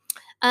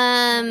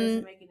 That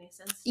doesn't make any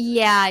sense.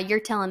 Yeah, you're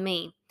telling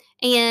me.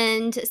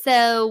 And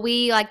so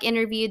we like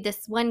interviewed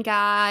this one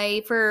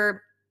guy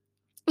for,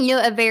 you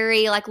know, a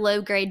very like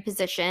low grade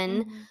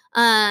position.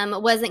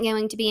 Wasn't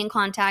going to be in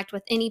contact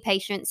with any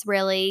patients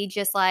really,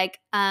 just like,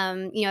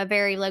 you know, a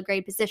very low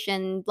grade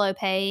position, low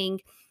paying.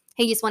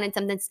 He just wanted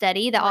something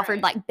steady that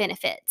offered like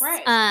benefits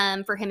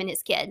for him and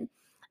his kid.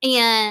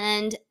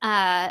 And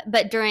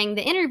but during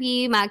the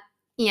interview,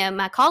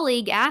 my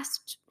colleague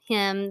asked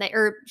him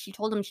she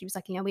told him, she was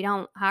like, you know, we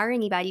don't hire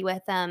anybody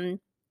with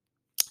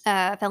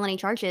felony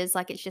charges.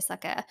 Like it's just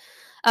like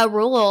a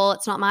rule.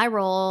 It's not my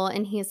rule.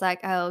 And he's like,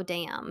 oh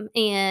damn.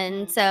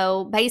 And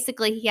so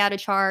basically he had a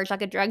charge,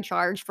 like a drug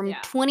charge from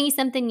 20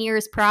 something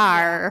years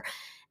prior.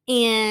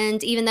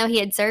 And even though he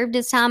had served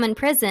his time in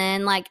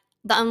prison, like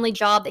the only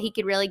job that he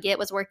could really get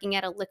was working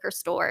at a liquor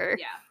store.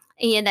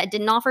 And that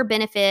didn't offer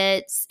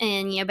benefits,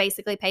 and, you know,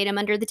 basically paid him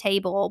under the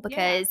table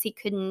because he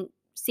couldn't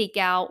seek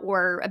out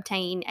or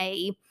obtain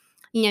a,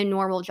 you know,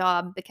 normal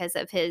job because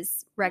of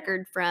his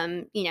record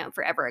from, you know,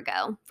 forever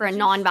ago for a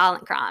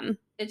nonviolent crime.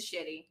 It's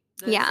shitty.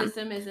 The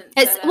system isn't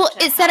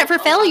it's set up for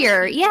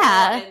failure. And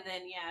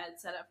then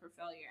it's set up for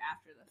failure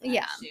after the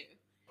fact too.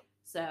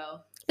 So,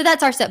 but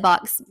that's our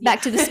soapbox.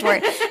 Back to the story.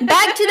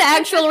 Back to the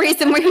actual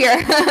reason we're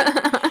here.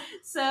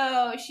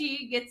 So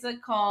she gets a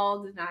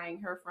call denying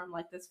her from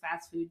like this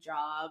fast food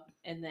job,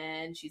 and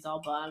then she's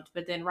all bummed.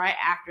 But then right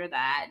after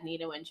that,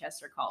 Nina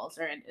Winchester calls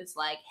her and is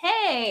like,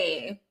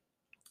 "Hey,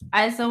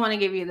 I still want to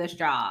give you this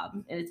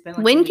job, and it's been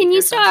like, when can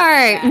you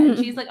start?" Like and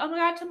she's like, "Oh my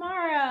god,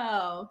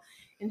 tomorrow."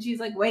 And she's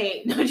like,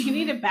 "Wait, don't you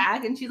need it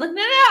back?" And she's like,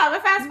 "No, I'm a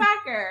fast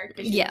packer."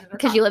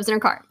 Because she lives in her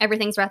car.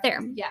 Everything's right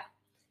there. Yeah.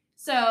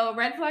 So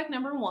red flag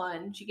number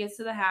 1, she gets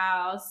to the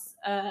house.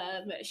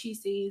 She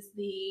sees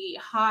the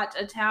hot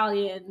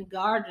Italian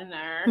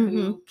gardener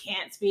who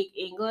can't speak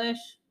English.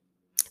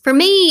 For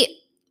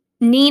me,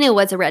 Nina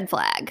was a red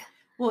flag.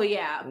 Well,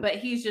 yeah, but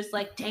he's just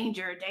like,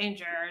 danger,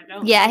 danger.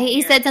 Don't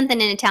he said something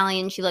in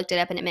Italian. She looked it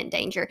up and it meant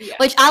danger.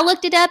 Which I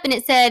looked it up and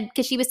it said,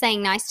 because she was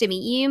saying nice to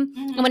meet you.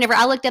 And whenever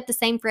I looked up the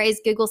same phrase,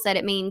 Google said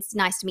it means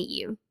nice to meet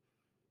you.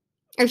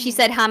 Or she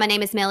said, "Hi, my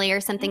name is Millie," or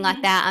something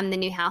like that. I'm the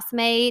new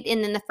housemaid.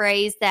 And then the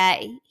phrase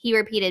that he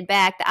repeated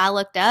back that I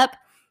looked up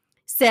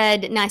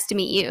said, "Nice to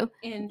meet you."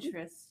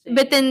 Interesting.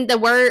 But then the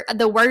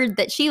word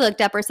that she looked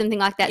up or something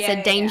like that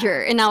said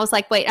danger. And I was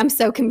like, wait, I'm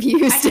so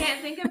confused. I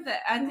can't think of the,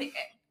 I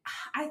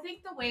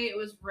think the way it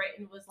was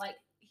written was like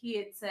he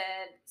had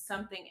said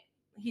something.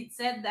 He'd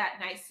said that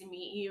nice to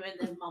meet you and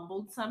then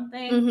mumbled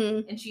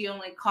something, and she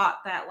only caught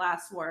that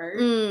last word.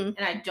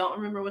 And I don't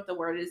remember what the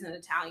word is in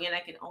Italian.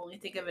 I can only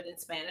think of it in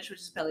Spanish, which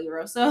is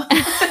peligroso.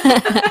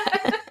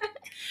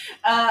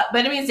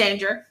 But it means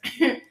danger.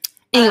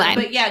 Anyway.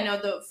 But yeah, no,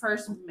 the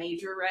first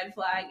major red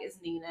flag is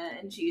Nina,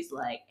 and she's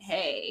like,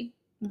 "Hey,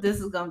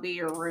 this is going to be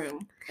your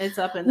room. It's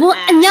up in the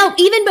attic." No,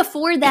 even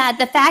before that,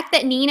 the fact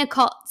that Nina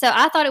called, so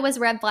I thought it was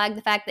a red flag,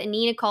 the fact that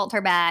Nina called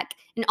her back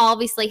and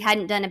obviously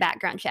hadn't done a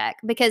background check,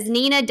 because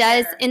Nina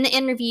does, in the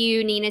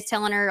interview, Nina's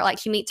telling her, like,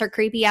 she meets her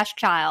creepy ass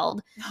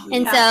child.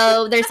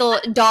 So there's a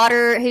little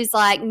daughter who's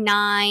like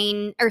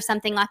 9 or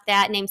something like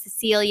that, named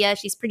Cecilia.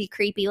 She's pretty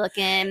creepy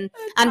looking.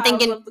 I'm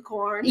thinking, of the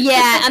corn.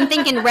 I'm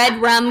thinking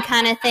red rum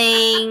kind of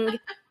thing.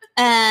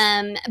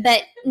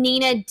 But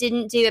Nina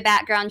didn't do a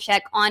background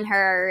check on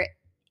her.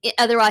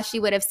 Otherwise, she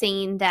would have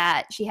seen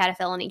that she had a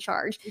felony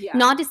charge.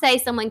 Not to say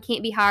someone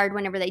can't be hired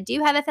whenever they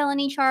do have a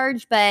felony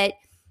charge, but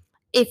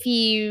if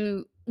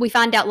we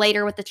find out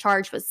later what the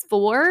charge was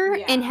for,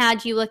 and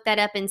had you looked that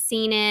up and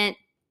seen it,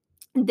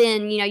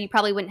 then, you know, you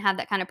probably wouldn't have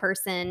that kind of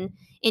person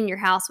in your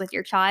house with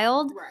your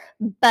child.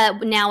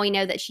 But now we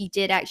know that she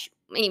did actually.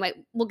 Anyway,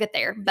 we'll get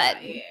there. But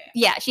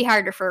she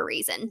hired her for a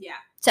reason.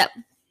 So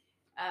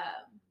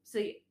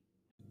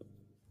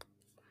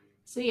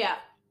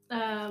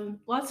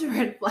Lots of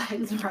red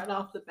flags right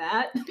off the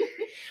bat.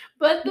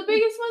 But the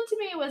biggest one to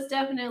me was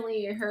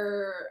definitely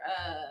her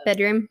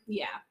bedroom.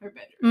 Yeah, her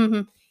bedroom.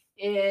 Mm-hmm.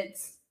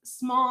 It's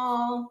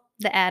small.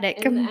 The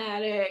attic. In the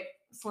attic,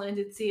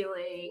 slanted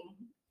ceiling,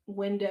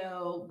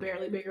 window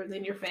barely bigger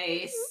than your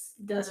face,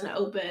 doesn't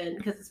open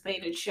because it's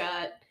painted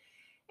shut.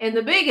 And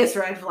the biggest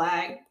red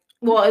flag,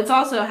 well, it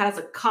also has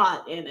a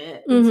cot in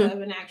it instead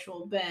of an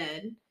actual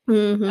bed,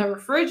 a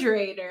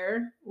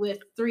refrigerator with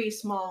 3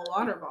 small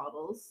water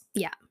bottles.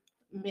 Yeah.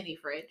 Mini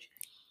fridge.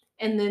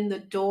 And then the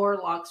door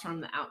locks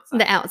from the outside.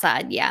 The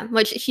outside, yeah.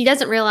 Which she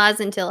doesn't realize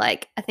until,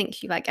 like, I think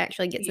she, like,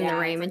 actually gets in the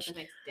room. It's like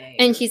the next day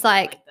and she's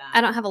like, that.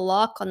 I don't have a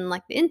lock on,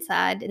 like, the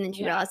inside. And then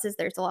she realizes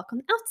there's a lock on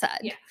the outside.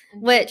 Yeah.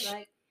 And which,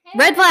 like, hey.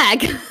 red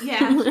flag.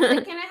 Yeah. She's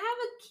like, can I have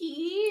a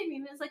key? And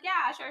Nina's like,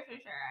 yeah, sure. I need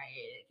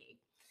a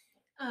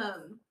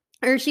key.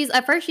 Or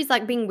at first she's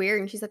like being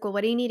weird and she's like, well,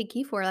 what do you need a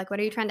key for? Like, what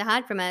are you trying to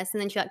hide from us?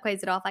 And then she like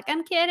plays it off like,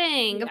 I'm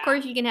kidding. Yeah. Of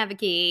course you can have a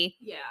key.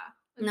 Yeah.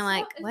 And I'm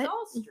like, what? It's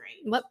all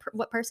strange.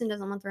 What person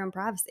doesn't want their own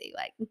privacy?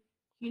 Like,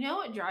 you know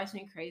what drives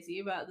me crazy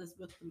about this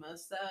book the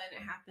most though,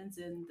 and it happens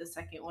in the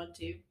second one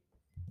too.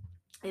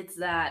 It's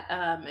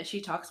that she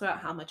talks about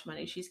how much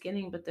money she's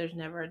getting, but there's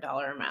never a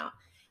dollar amount.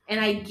 And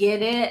I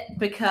get it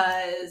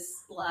because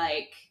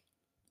like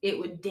it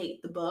would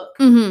date the book,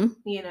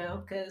 you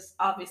know, because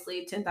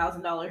obviously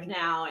 $10,000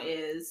 now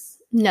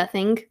is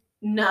nothing.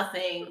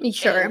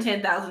 Sure.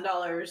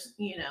 $10,000,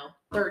 you know,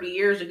 30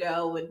 years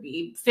ago would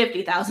be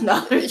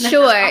 $50,000.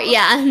 Sure,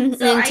 yeah.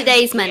 So in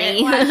today's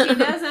money. Well, she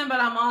doesn't, but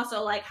I'm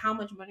also like, how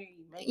much money are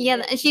you making? Yeah,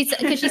 because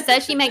she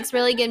says she makes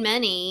really good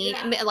money,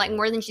 like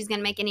more than she's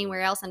gonna make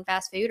anywhere else in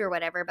fast food or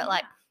whatever. But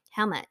like,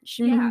 how much?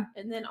 Yeah,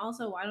 and then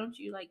also, why don't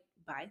you like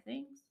buy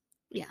things?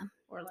 Yeah.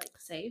 Or like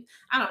save.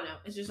 I don't know.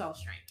 It's just all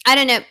strange. I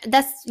don't know.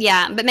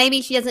 But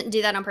maybe she doesn't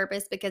do that on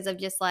purpose because of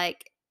just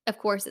like, of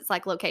course, it's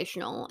like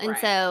locational, and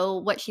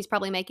so what she's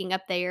probably making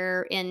up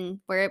there in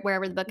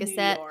wherever the book is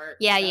set. York,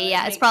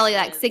 yeah. It's probably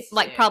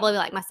like probably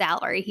like my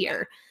salary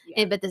here,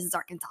 but this is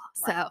Arkansas.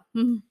 Right.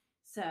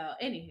 So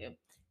anywho,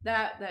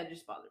 that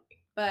just bothered me.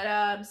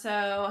 But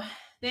so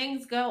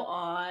things go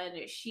on.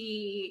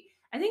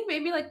 I think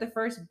maybe like the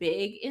first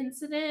big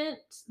incident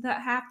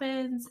that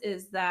happens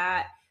is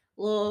that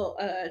little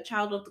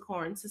child of the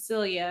corn,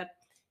 Cecilia,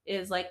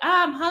 is like,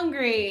 I'm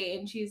hungry,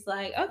 and she's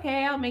like,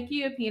 okay, I'll make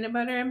you a peanut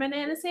butter and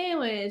banana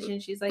sandwich,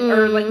 and she's like,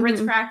 or like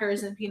Ritz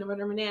crackers and peanut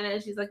butter and banana,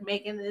 and she's like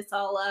making this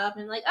all up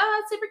and like,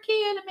 oh, it's super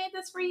cute, I made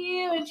this for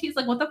you, and she's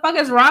like, what the fuck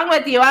is wrong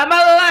with you? I'm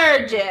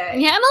allergic.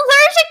 Yeah, I'm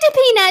allergic to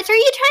peanuts. Are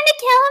you trying to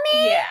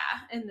kill me? Yeah.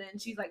 And then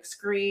she like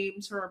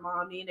screams for her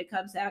mom. Nina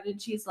comes out and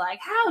she's like,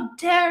 how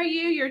dare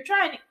you? You're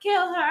trying to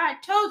kill her. I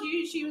told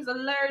you she was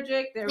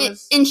allergic.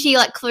 And she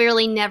like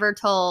clearly never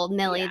told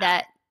Millie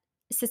that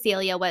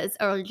Cecilia was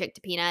allergic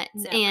to peanuts.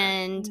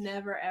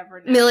 Never,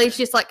 ever. Millie's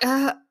just like,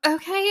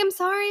 okay, I'm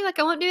sorry. Like,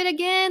 I won't do it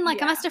again.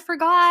 Like, I must have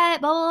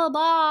forgot, blah, blah,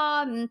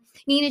 blah. And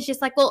Nina's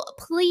just like, well,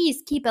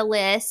 please keep a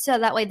list so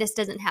that way this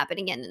doesn't happen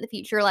again in the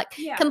future. Like,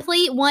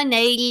 complete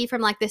 180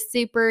 from like this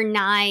super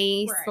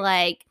nice,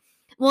 like,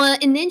 well,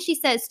 and then she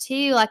says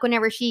too, like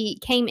whenever she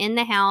came in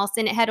the house,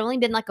 and it had only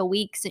been like a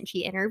week since she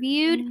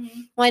interviewed,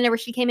 whenever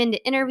she came in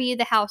to interview,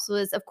 the house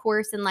was, of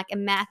course, in like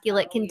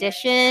immaculate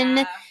condition.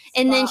 Yeah.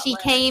 And then she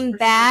came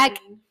back,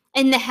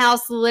 and the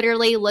house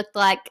literally looked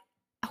like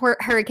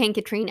Hurricane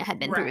Katrina had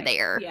been through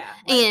there. Yeah.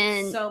 Like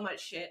and so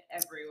much shit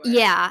everywhere.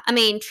 Yeah. I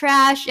mean,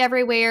 trash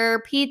everywhere,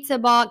 pizza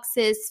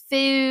boxes,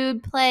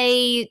 food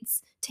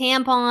plates,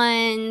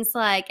 tampons,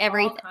 like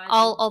everything,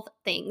 all the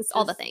things,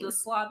 all the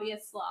things. The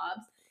slobbiest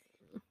slobs.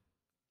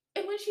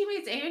 And when she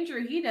meets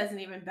Andrew, he doesn't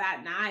even bat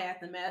an eye at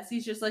the mess.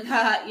 He's just like,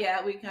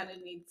 yeah, we kind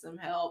of need some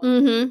help.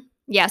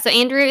 Yeah, so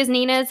Andrew is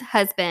Nina's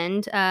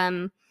husband.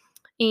 And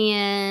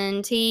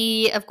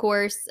he, of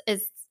course,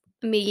 is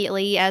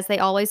immediately, as they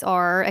always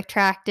are,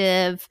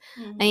 attractive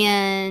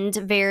and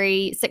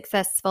very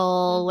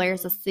successful,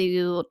 wears a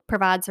suit,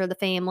 provides for the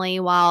family,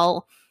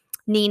 while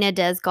Nina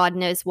does God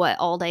knows what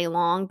all day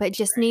long, but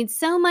just needs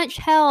so much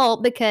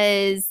help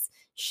because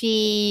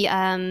she,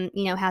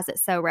 has it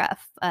so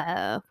rough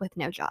with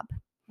no job.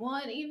 Well,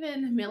 and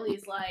even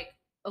Millie's like,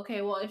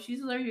 okay, well, if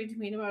she's allergic to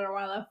peanut butter,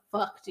 why the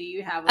fuck do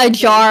you have a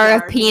jar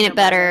of peanut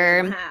butter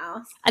in the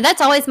house?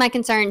 That's always my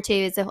concern too.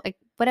 Is like,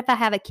 what if I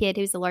have a kid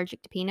who's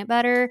allergic to peanut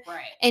butter,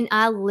 and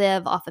I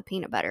live off of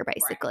peanut butter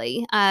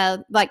basically,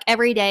 like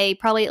every day,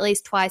 probably at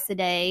least twice a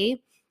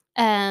day.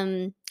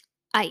 I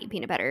eat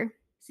peanut butter.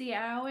 See,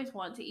 I always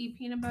want to eat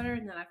peanut butter,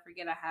 and then I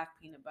forget I have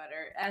peanut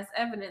butter, as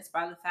evidenced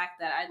by the fact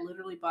that I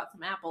literally bought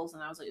some apples,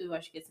 and I was like, ooh, I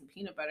should get some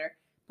peanut butter.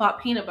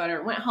 Bought peanut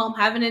butter, went home,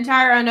 have an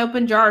entire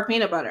unopened jar of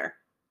peanut butter.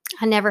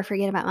 I never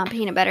forget about my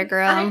peanut butter,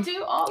 girl. I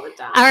do all the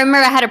time. I remember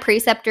I had a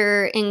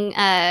preceptor in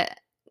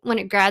when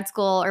at grad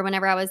school, or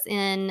whenever I was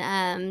in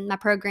my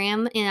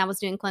program and I was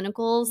doing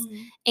clinicals,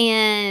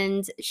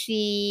 and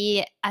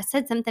I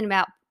said something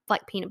about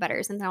like peanut butter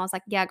or something. I was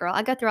like, yeah, girl,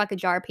 I go through like a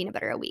jar of peanut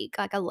butter a week.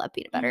 Like, I love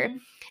peanut butter.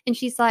 And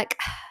she's like,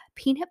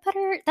 peanut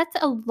butter? That's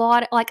a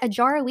lot, like a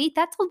jar a week?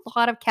 That's a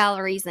lot of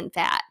calories and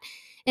fat.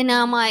 And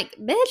now I'm like,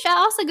 bitch, I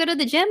also go to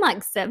the gym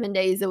like 7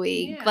 days a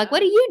week. Yeah. Like, what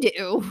do you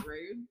do?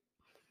 Rude.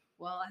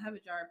 Well, I have a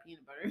jar of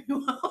peanut butter if you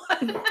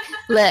want.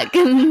 Look.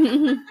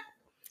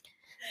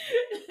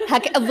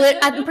 Heck,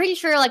 I'm pretty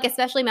sure, like,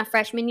 especially my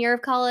freshman year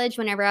of college,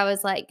 whenever I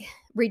was like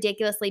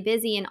ridiculously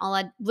busy and all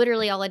I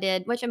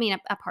did, which I mean,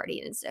 I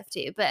partied and stuff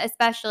too, but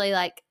especially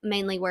like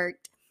mainly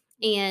worked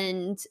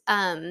and,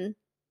 I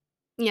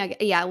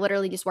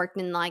literally just worked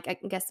and like, I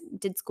guess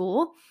did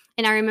school.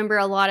 And I remember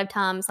a lot of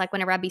times, like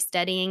whenever I'd be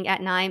studying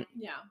at night,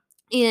 Yeah.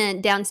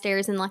 and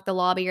downstairs in like the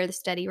lobby or the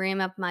study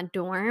room of my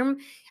dorm,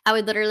 I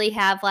would literally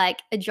have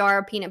like a jar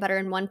of peanut butter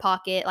in one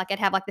pocket. Like I'd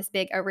have like this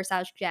big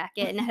oversized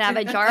jacket and I'd have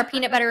a jar of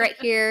peanut butter right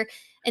here.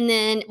 And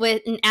then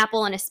with an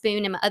apple and a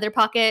spoon in my other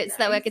pocket, so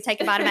that way I could take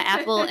a bite of my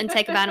apple and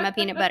take a bite of my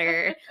peanut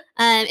butter.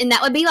 And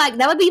that would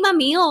be my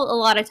meal a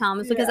lot of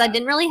times because I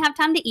didn't really have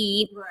time to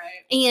eat.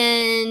 Right.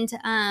 And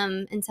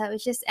so it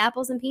was just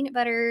apples and peanut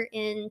butter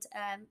and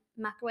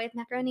microwave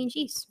macaroni and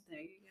cheese. There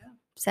you go.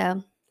 So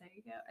there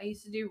you go. I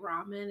used to do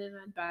ramen and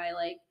I'd buy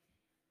like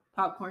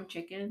popcorn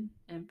chicken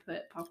and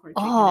put popcorn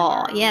chicken in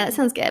my ramen. Yeah, that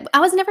sounds good.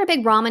 I was never a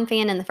big ramen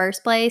fan in the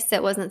first place, so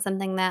it wasn't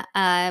something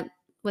that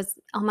was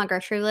on my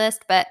grocery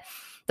list, but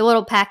the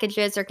little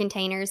packages or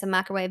containers of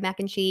microwave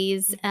mac and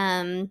cheese,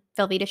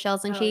 Velveeta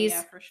shells and cheese,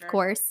 yeah, for sure. Of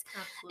course.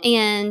 Absolutely.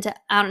 And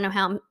I don't know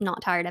how I'm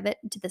not tired of it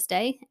to this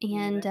day.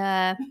 And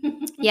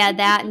yeah,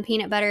 that and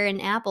peanut butter and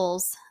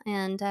apples,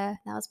 and that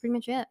was pretty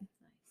much it.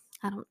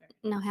 I don't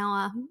know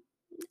how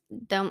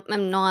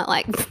I'm not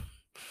like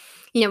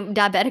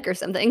diabetic or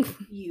something.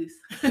 Youth.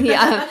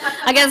 Yeah,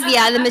 I guess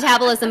the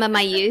metabolism of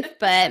my youth,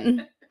 but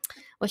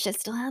wish I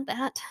still had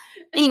that.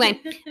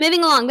 Anyway,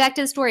 moving along back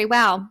to the story.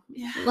 Wow,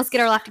 let's get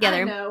our life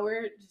together. I know,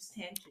 we're just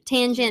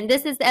tangent.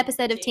 This is the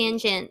episode of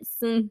tangents.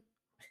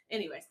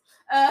 Anyways,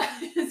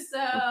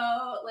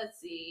 so let's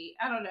see.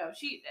 I don't know.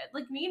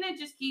 Nina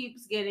just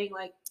keeps getting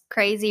like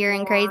crazier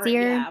and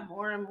crazier. Yeah,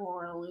 more and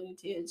more Looney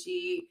Tunes.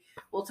 She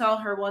will tell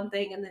her one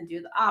thing and then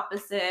do the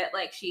opposite.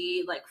 Like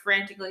she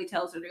frantically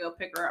tells her to go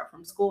pick her up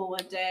from school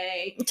one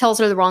day. Tells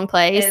her the wrong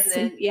place.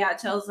 And then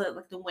tells her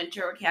like the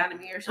Winter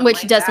Academy or something.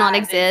 Which does not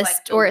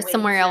exist, or it's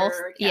somewhere else.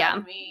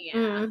 Academy, yeah.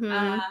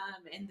 Mm-hmm.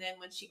 And then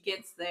when she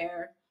gets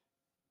there,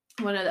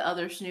 one of the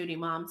other snooty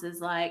moms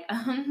is like,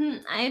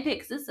 I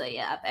pick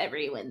Cecilia up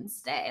every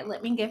Wednesday.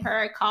 Let me give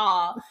her a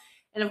call.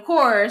 And of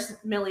course,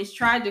 Millie's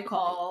tried to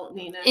call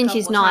Nina and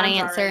she's not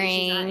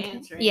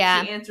answering.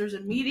 Yeah. She answers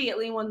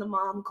immediately when the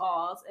mom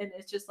calls. And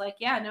it's just like,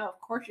 yeah, no, of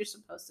course you're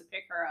supposed to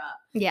pick her up.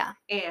 Yeah.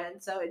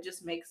 And so it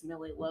just makes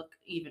Millie look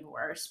even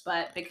worse.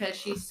 But because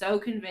she's so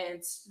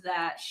convinced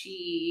that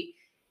she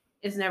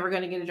is never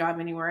going to get a job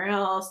anywhere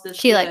else.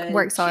 She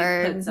works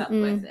hard. She puts up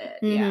with it.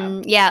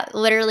 Mm-hmm. Yeah.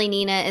 Literally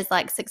Nina is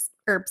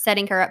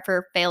setting her up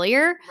for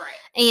failure.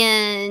 Right.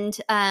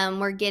 And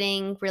we're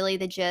getting really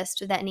the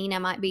gist that Nina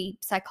might be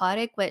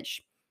psychotic,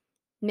 which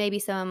maybe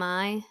so am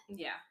I.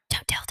 Yeah.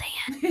 Don't tell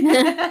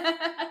Dan.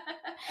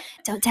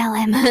 Don't tell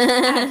him.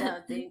 I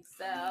don't think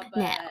so.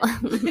 But...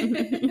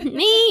 No.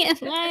 Me?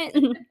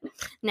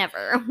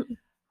 Never.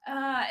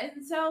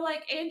 And so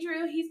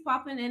Andrew, he's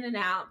popping in and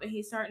out, but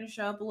he's starting to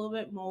show up a little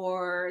bit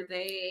more.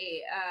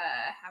 They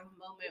have a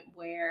moment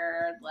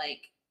where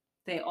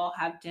they all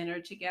have dinner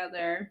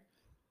together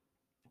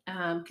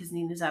because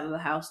Nina's out of the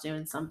house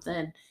doing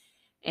something.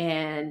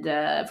 And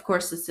of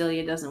course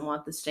Cecilia doesn't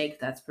want the steak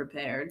that's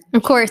prepared.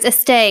 Of course, a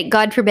steak,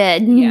 God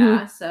forbid.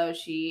 Yeah, so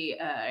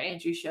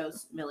Andrew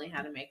shows Millie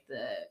how to make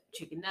the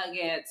chicken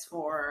nuggets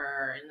for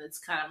her, and it's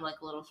kind of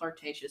like a little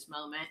flirtatious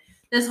moment.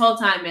 This whole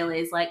time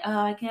Millie's like, oh,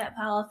 I can't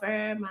fall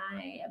for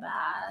my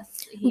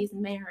boss. He's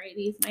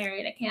married,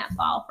 I can't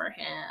fall for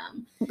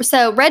him.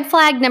 So red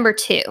flag number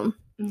 2.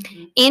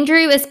 Mm-hmm.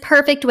 Andrew is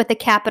perfect with a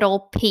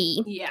capital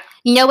P. Yeah.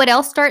 You know what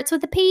else starts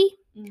with a P?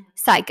 Mm-hmm.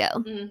 Psycho.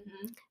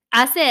 Mm-hmm.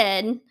 I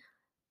said,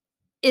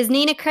 is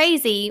Nina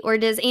crazy or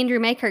does Andrew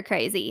make her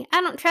crazy? I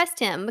don't trust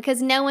him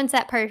because no one's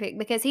that perfect,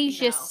 because he's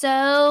just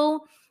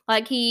so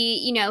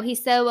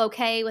he's so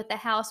okay with the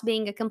house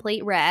being a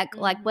complete wreck,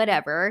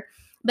 whatever.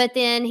 But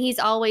then he's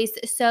always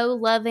so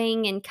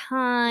loving and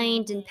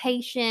kind and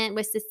patient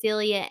with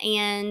Cecilia,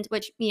 and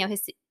which,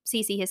 his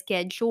Cece, his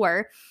kid,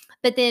 sure.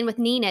 But then with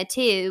Nina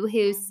too,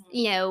 who's,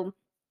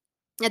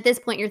 at this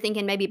point, you're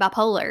thinking maybe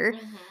bipolar.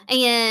 Mm-hmm.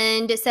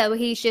 And so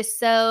he's just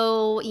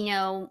so,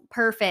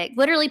 perfect,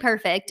 literally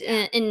perfect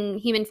in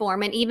human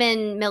form. And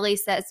even Millie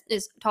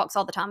talks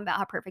all the time about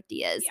how perfect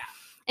he is. Yeah.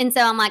 And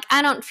so I'm like,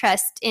 I don't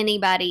trust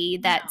anybody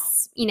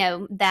that's,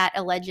 that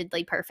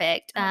allegedly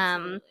perfect.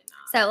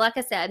 So like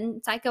I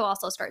said, Psycho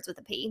also starts with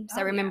a P.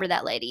 So remember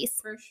that, ladies.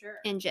 For sure.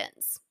 And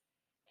gents.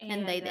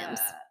 And they, thems.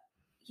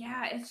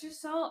 Yeah,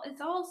 it's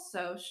all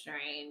so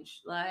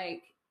strange.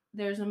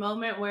 There's a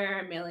moment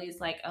where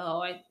Millie's like,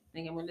 oh, I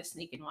think I'm going to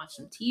sneak and watch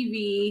some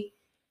TV.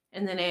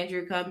 And then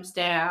Andrew comes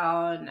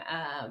down,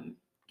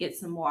 gets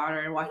some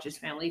water, and watches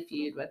Family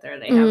Feud with her.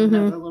 They have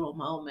another little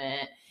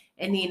moment.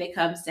 And Nina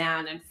comes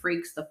down and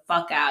freaks the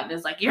fuck out and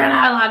is like, you're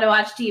not allowed to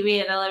watch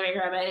TV in the living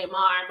room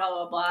anymore, blah,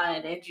 blah, blah.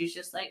 And Andrew's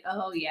just like,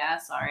 oh, yeah,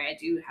 sorry, I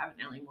do have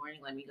an early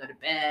morning. Let me go to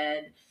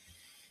bed.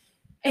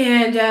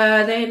 And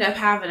they end up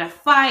having a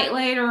fight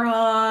later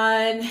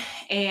on,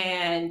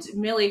 and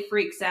Millie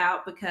freaks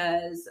out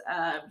because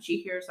she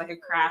hears like a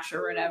crash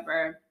or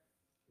whatever.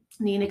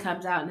 Nina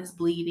comes out and is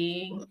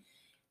bleeding,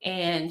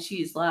 and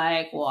she's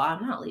like, well,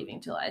 I'm not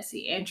leaving till I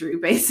see Andrew,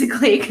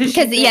 basically, because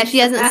she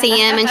doesn't see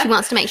him and she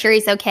wants to make sure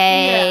he's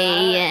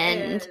okay. Yeah,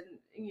 and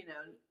you know,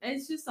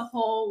 it's just a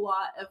whole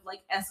lot of like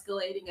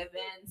escalating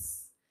events.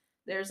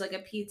 There's like a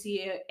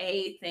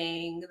PTA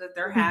thing that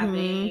they're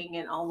having,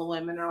 and all the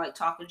women are like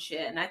talking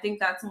shit. And I think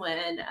that's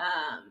when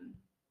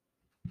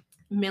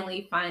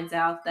Millie finds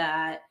out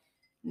that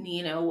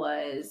Nina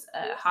was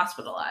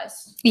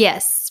hospitalized.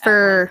 Yes,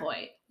 for one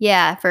point.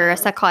 for a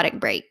psychotic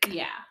break.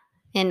 Yeah.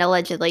 And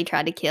allegedly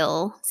tried to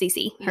kill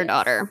Cece, her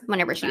daughter,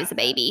 whenever she was a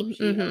baby.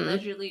 She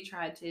allegedly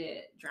tried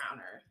to drown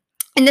her.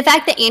 And the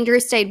fact that Andrew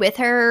stayed with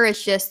her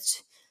is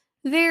just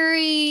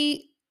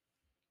very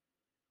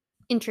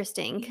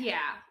interesting. Yeah,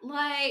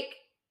 like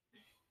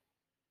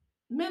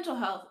mental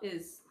health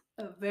is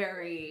a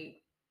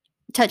very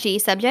touchy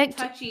subject.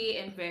 Touchy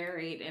and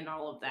varied and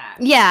all of that.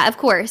 Yeah, of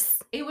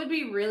course. It would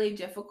be really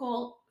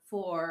difficult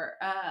for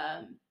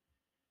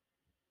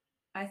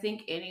I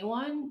think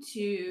anyone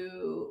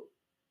to,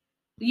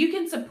 you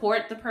can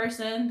support the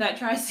person that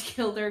tries to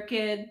kill their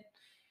kid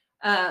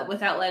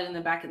without letting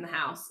them back in the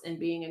house and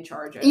being in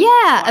charge of.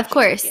 Yeah, of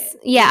course.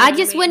 Yeah, you know I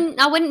just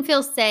wouldn't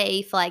feel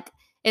safe like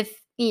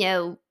if,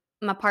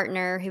 my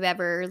partner,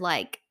 whoever,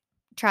 like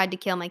tried to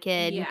kill my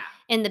kid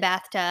in the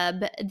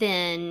bathtub,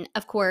 then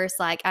of course,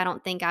 like I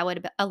don't think I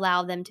would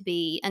allow them to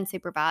be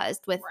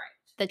unsupervised with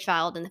the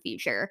child in the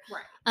future.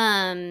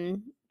 Right.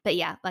 But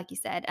yeah, like you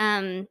said.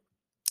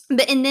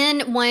 But and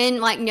then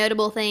one like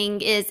notable thing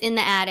is in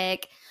the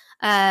attic.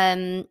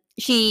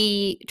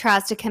 She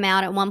tries to come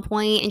out at one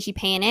point and she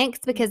panics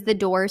because the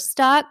door's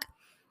stuck.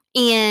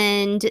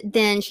 And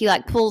then she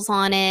like pulls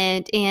on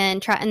it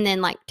and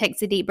then like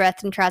takes a deep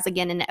breath and tries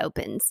again and it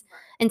opens.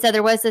 And so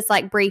there was this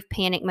like brief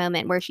panic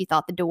moment where she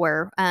thought the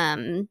door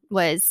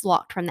was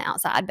locked from the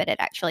outside, but it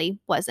actually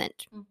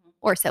wasn't,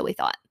 or so we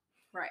thought.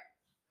 Right.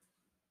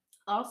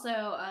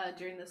 Also,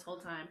 during this whole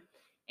time,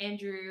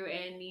 Andrew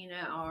and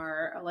Nina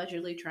are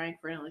allegedly trying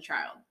for another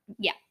child.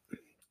 Yeah.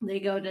 They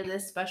go to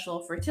this special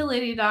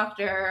fertility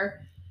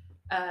doctor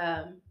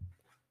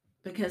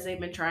because they've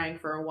been trying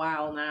for a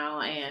while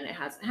now and it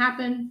hasn't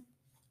happened.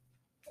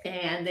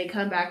 And they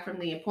come back from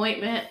the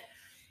appointment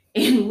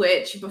in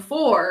which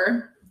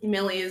before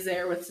Millie is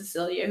there with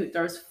Cecilia, who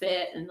throws a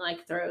fit and like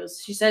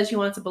she says she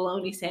wants a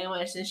bologna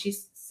sandwich, and she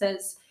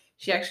says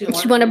she actually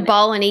wants a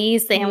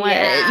bolognese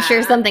sandwich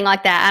or something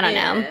like that. I don't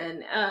know.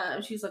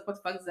 And she's like, what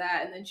the fuck is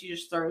that? And then she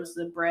just throws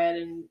the bread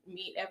and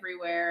meat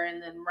everywhere.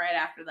 And then right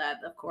after that,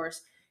 of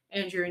course,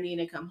 Andrew and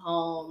Nina come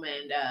home,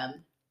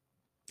 and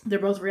they're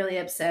both really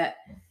upset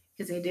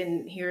because they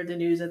didn't hear the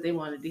news that they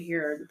wanted to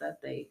hear,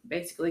 that they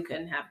basically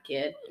couldn't have a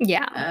kid.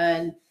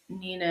 Yeah.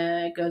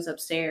 Nina goes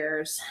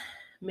upstairs.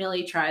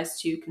 Millie tries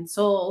to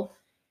console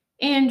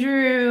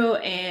Andrew,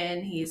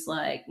 and he's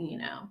like,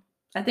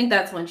 I think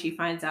that's when she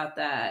finds out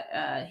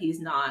that he's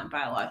not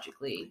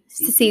biologically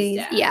Cece's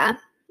dad.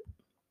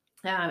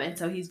 Yeah. And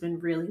so he's been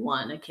really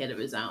wanting a kid of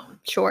his own.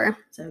 Sure.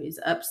 So he's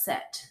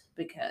upset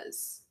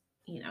because,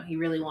 he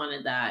really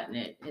wanted that, and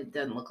it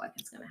doesn't look like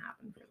it's going to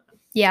happen for them.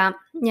 Yeah.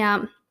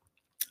 Yeah.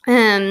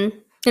 And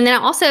then I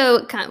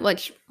also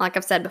which, like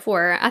I've said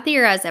before, I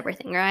theorize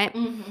everything, right?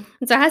 Mm-hmm.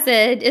 And so I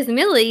said, is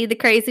Millie the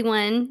crazy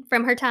one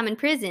from her time in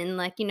prison?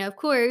 Like, of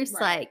course,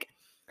 like,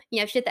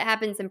 shit that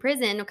happens in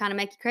prison will kind of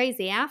make you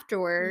crazy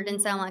afterward. Mm-hmm.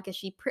 And so I'm like, is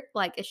she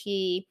like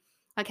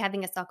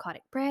having a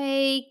psychotic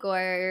break,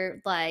 or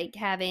like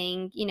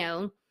having,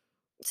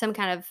 some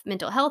kind of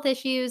mental health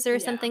issues or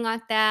something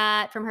like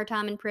that from her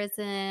time in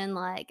prison?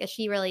 Like, is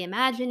she really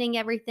imagining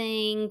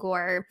everything,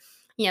 or,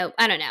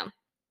 I don't know.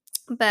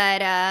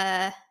 But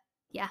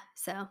yeah,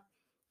 so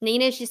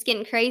Nina's just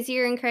getting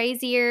crazier and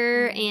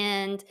crazier,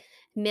 and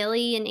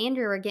Millie and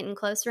Andrew are getting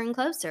closer and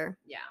closer.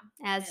 Yeah.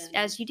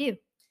 As you do.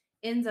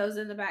 Enzo's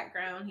in the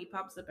background. He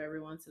pops up every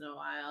once in a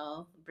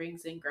while,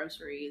 brings in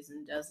groceries,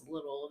 and does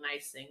little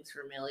nice things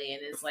for Millie,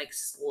 and is like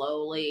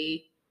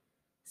slowly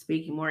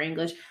speaking more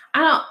English.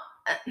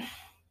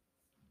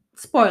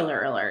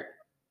 Spoiler alert.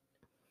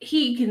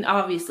 He can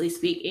obviously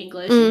speak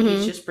English, and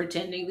he's just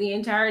pretending the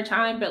entire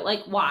time, but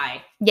like,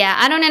 why? Yeah,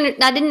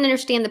 I didn't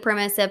understand the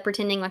premise of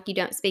pretending like you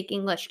don't speak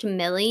English to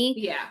Millie.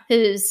 Yeah.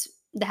 Who's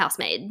the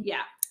housemaid.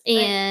 Yeah.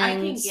 And I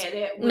can get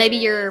it. Maybe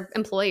your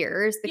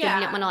employers, because you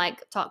don't want to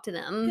like talk to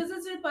them. Because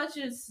it's a bunch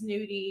of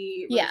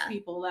snooty rich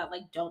people that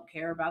like don't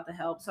care about the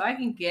help. So I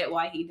can get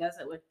why he does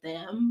it with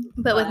them.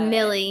 But with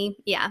Millie,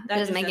 that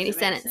doesn't make any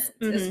sense.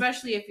 Mm-hmm.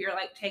 Especially if you're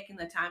like taking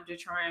the time to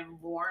try and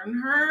warn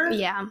her.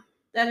 Yeah.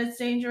 That it's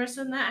dangerous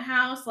in that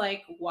house.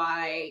 Like,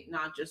 why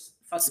not just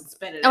fucking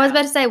spit it out? I was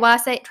about to say,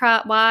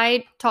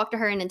 why talk to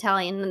her in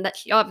Italian that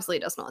she obviously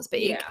does not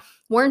speak? Yeah.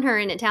 Warn her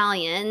in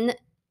Italian,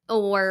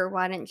 or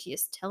why didn't you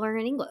just tell her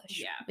in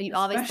English? Yeah. You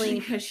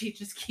obviously, because she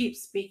just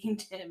keeps speaking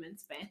to him in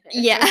Spanish.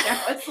 Yeah.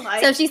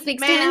 Like, so she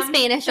speaks to him in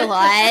Spanish a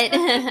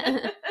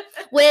lot.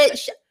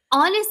 Which,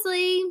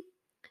 honestly,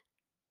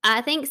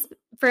 I think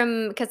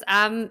because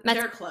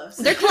they're close.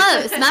 They're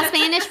close. My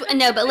Spanish,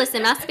 no, but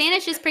listen, my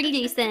Spanish is pretty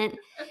decent.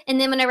 And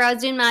then whenever I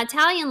was doing my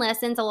Italian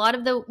lessons, a lot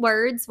of the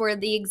words were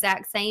the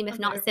exact same, if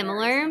not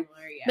similar. Yeah.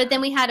 But then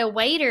we had a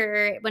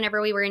waiter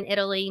whenever we were in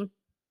Italy,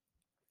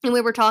 and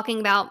we were talking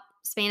about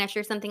Spanish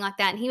or something like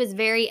that. And he was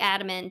very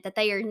adamant that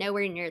they are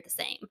nowhere near the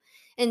same,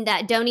 and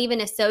that don't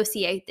even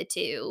associate the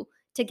two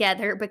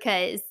together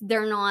because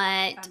they're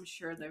not. I'm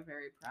sure they're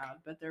very proud,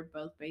 but they're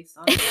both based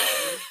on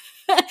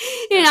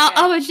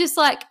I was just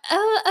like,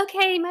 oh,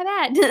 okay, my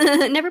bad.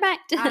 Never mind.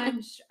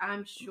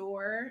 I'm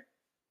sure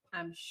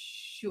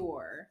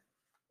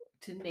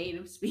to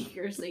native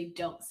speakers they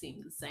don't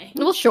seem the same.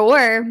 Well,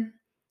 sure.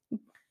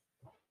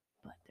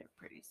 But they're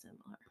pretty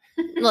similar.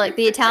 Look,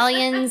 the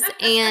Italians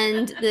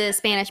and the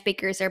Spanish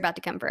speakers are about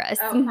to come for us.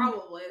 Oh,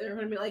 probably. They're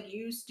going to be like,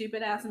 you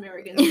stupid ass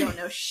Americans who don't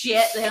know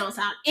shit. They don't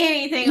sound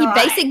anything You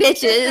alike. basic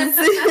bitches.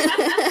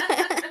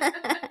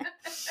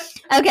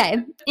 Okay,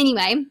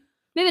 anyway,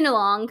 moving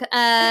along.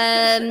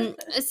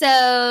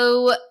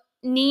 So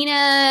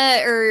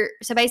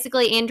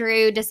basically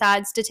Andrew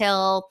decides to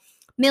tell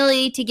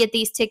Millie to get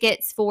these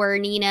tickets for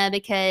Nina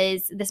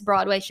this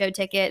Broadway show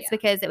tickets,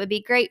 because it would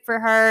be great for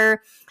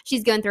her.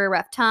 She's going through a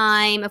rough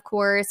time, of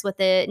course, with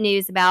the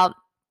news about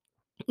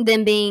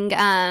them being,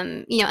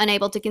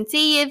 unable to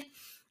conceive.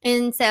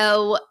 And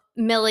so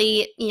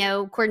Millie,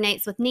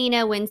 coordinates with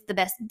Nina, when's the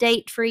best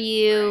date for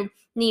you. Right.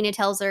 Nina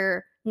tells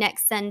her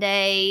next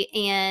Sunday,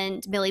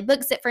 and Millie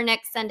books it for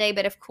next Sunday.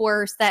 But of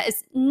course, that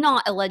is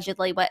not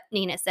allegedly what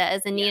Nina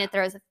says. And Nina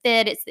throws a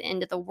fit. It's the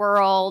end of the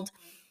world.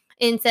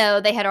 And so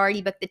they had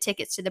already booked the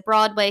tickets to the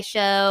Broadway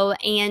show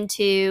and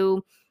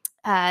to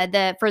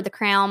for the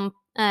Crown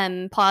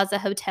Plaza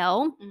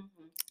Hotel. Mm-hmm.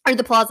 Or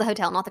the Plaza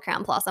Hotel, not the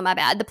Crown Plaza, my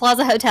bad. The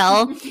Plaza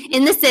Hotel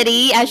in the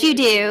city, as you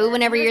do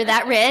whenever you're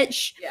that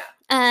rich. Yeah.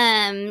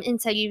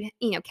 And so you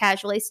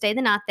casually stay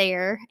the night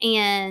there.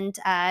 And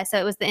so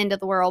it was the end of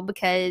the world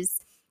because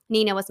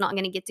Nina was not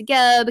going to get to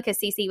go because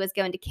Cece was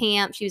going to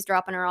camp. She was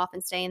dropping her off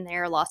and staying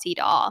there,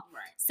 la-ti-da.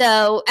 Right.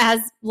 So as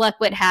luck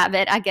would have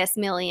it, I guess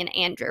Millie and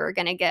Andrew are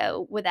going to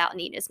go without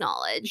Nina's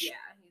knowledge. Yeah.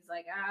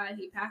 Like,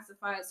 he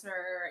pacifies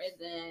her, and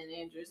then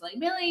Andrew's like,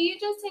 Millie, you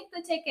just take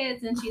the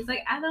tickets, and she's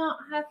like, I don't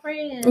have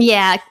friends.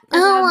 Yeah.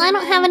 I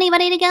don't have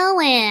anybody to go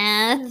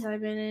with. Because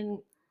I've been in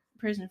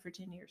prison for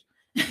 10 years.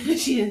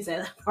 She didn't say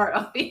that part,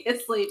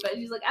 obviously, but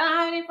she's like, I don't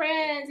have any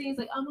friends. And he's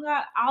like, oh my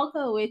God, I'll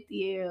go with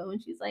you.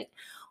 And she's like,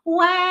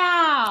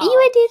 wow. You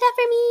would do that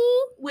for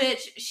me?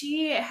 Which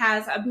she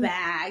has a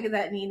bag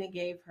that Nina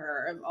gave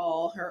her of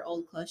all her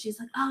old clothes. She's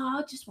like, oh,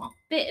 I just won't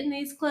fit in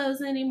these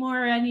clothes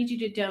anymore. I need you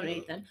to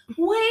donate them.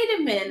 Wait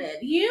a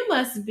minute. You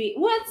must be,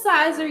 what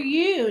size are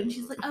you? And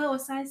she's like, oh, a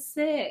size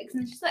 6.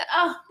 And she's like,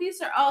 oh,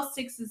 these are all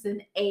 6s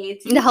and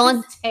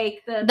 8s.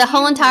 Take them. The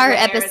whole entire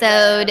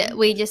episode,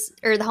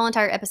 the whole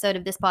entire episode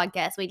of this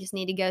podcast, we just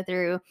need to go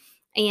through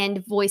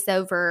and voice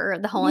over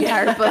the whole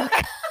entire book.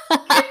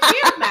 Can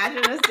you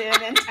imagine us doing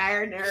an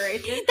entire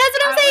narration? That's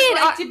what I'm saying. I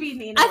would like to be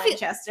Nina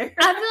Winchester.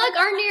 I feel like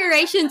our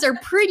narrations are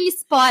pretty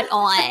spot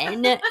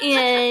on,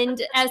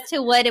 and as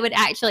to what it would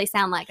actually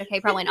sound like.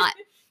 Okay, probably not.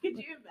 Could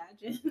you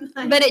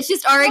imagine? But it's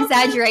just our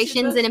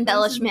exaggerations and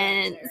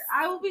embellishments.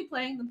 I will be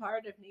playing the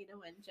part of Nina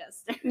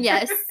Winchester.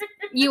 Yes,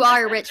 you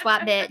are a rich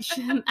white bitch.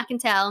 I can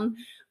tell.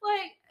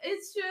 Like,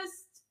 it's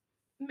just,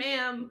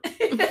 ma'am,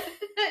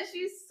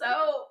 she's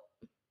so...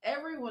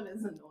 Everyone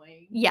is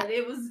annoying. Yeah. But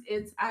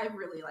I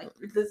really like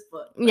this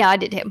book. Yeah, I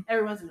did too.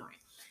 Everyone's annoying.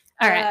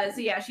 All right. So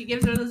yeah, she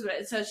gives her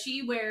this. So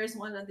she wears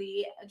one of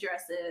the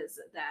dresses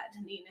that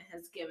Nina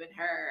has given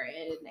her,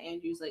 and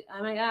Andrew's like,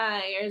 "Oh my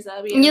God, you're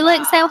so beautiful. You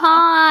look so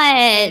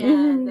hot."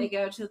 And they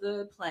go to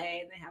the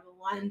play, and they have a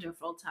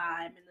wonderful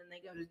time, and then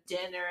they go to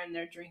dinner, and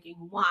they're drinking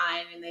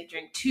wine, and they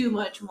drink too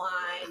much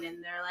wine,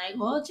 and they're like,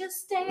 "Well, just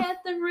stay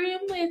at the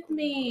room with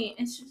me."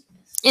 It's just.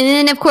 And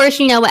then, of course,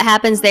 you know what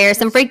happens there.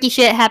 Some freaky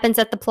shit happens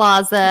at the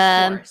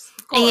plaza. Of course.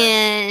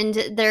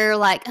 And they're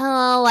like,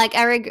 oh, like,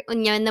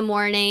 in the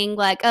morning,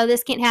 like, oh,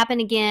 this can't happen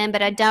again,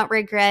 but I don't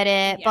regret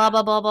it, blah,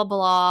 blah, blah, blah,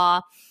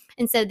 blah.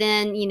 And so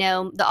then,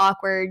 the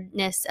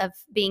awkwardness of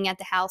being at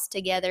the house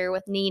together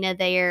with Nina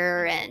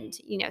there and,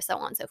 so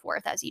on and so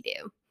forth, as you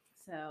do.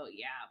 So,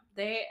 yeah.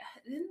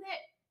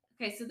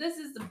 Okay, so this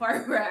is the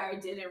part where I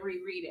didn't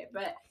reread it,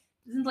 but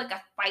doesn't, like,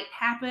 a fight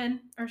happen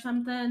or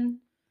something?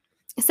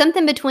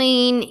 Something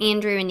between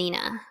Andrew and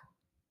Nina.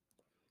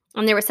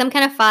 And there was some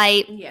kind of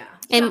fight. Yeah.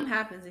 Something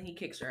happens and he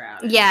kicks her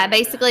out. Yeah,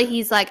 basically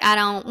he's like, I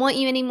don't want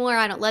you anymore.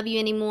 I don't love you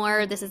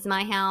anymore. This is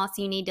my house.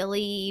 You need to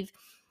leave.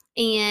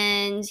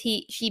 And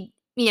she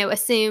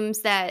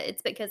assumes that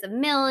it's because of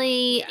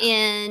Millie. Yeah.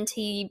 And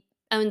he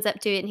owns up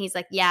to it. And he's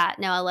like, yeah,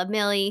 no, I love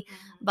Millie.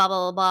 Mm-hmm. Blah,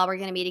 blah, blah, blah. We're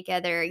going to be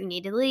together. You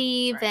need to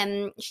leave. Right.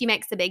 And she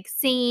makes a big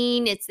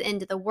scene. It's the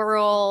end of the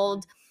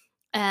world.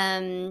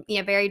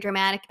 Very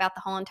dramatic about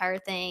the whole entire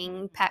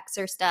thing, packs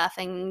her stuff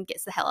and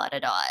gets the hell out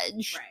of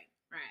Dodge. Right.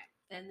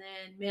 And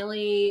then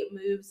Millie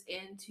moves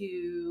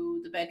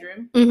into the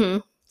bedroom. Mm-hmm.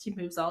 She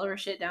moves all of her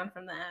shit down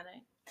from the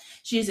attic.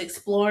 She's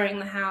exploring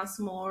the house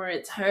more.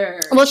 It's her.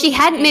 Well, she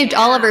hadn't moved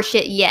all of her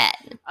shit yet.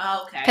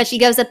 Okay. Because she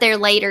goes up there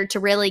later to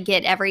really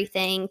get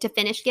everything, to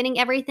finish getting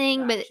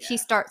everything, Gotcha. but she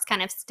starts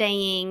kind of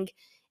staying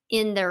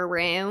in their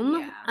room.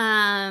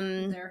 Yeah.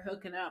 They're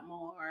hooking up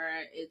more.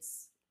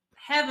 It's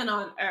heaven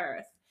on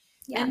earth.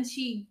 Yeah. And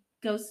she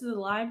goes to the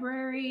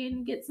library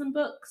and gets some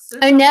books.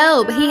 Oh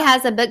no, but he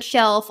has a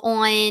bookshelf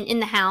in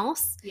the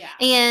house. Yeah.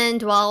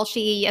 And while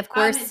she, of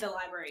course, I'm at the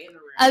library in the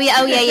room. Oh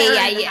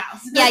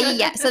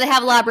yeah. So they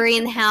have a library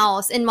in the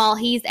house, and while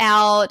he's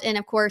out, and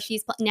of course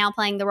she's now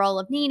playing the role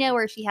of Nina,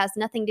 where she has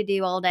nothing to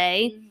do all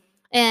day,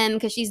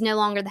 because she's no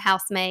longer the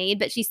housemaid,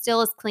 but she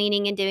still is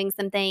cleaning and doing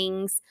some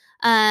things.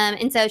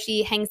 And so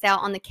she hangs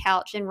out on the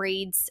couch and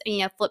reads,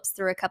 flips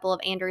through a couple of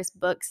Andrew's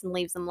books and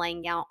leaves them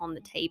laying out on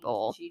the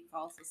table. She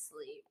falls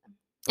asleep.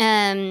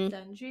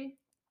 Doesn't she?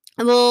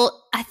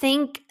 Well, I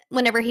think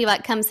whenever he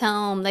comes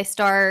home, they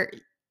start.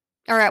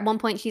 Or at one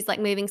point, she's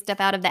moving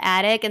stuff out of the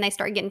attic, and they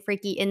start getting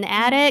freaky in the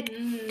attic,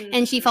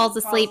 and she falls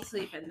asleep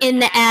in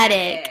the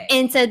attic.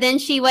 And so then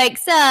she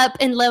wakes up,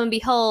 and lo and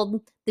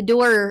behold, the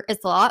door is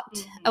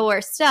locked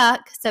or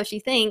stuck, so she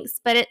thinks.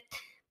 But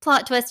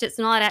plot twist, it's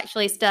not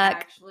actually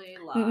stuck. It's actually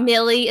locked.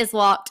 Millie is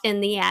locked in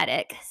the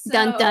attic. So,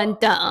 dun, dun,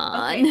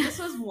 dun. Okay, this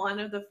was one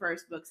of the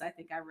first books I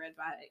think I read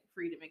by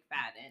Frida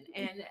McFadden,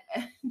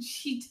 and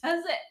she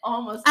does it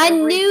almost every I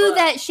knew book.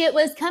 that shit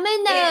was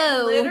coming,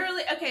 though. It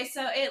literally, okay,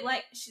 so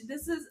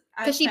this is...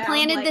 Because she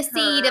planted the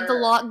seed of the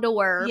locked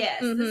door.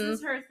 Yes, this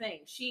is her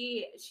thing.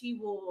 She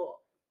will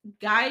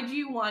guide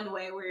you one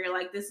way where you're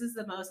like, this is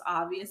the most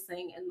obvious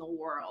thing in the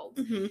world.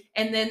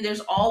 And then there's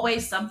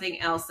always something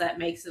else that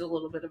makes it a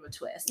little bit of a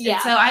twist. Yeah.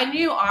 And so I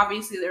knew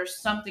obviously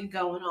there's something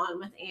going on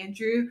with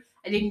Andrew.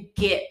 I didn't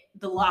get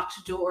the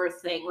locked door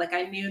thing.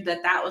 I knew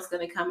that was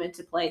going to come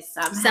into play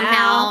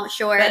somehow.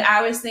 Sure. But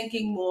I was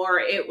thinking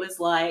more it was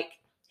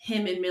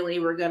him and Millie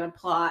were going to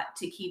plot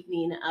to keep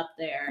Nina up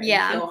there and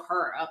kill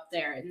her up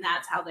there. And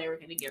that's how they were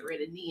going to get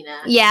rid of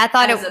Nina. Yeah, I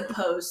thought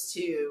opposed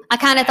to... I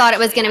kind of thought it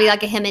was going to be a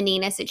him and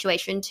Nina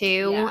situation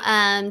too.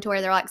 Yeah. To where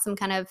they're some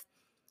kind of,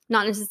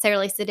 not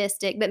necessarily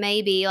sadistic, but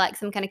maybe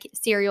some kind of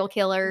serial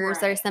killers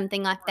or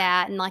something like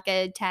that. And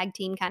a tag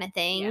team kind of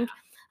thing.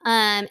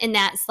 Yeah. And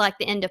that's the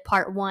end of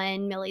part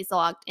 1. Millie's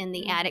locked in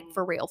the attic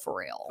for real. For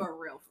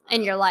real.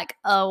 And you're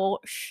oh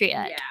shit.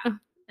 Yeah.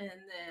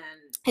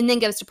 And then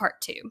goes to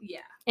part 2. Yeah.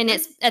 And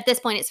it's at this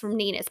point, it's from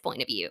Nina's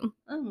point of view.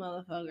 Oh,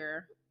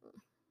 motherfucker.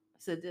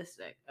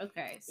 Sadistic.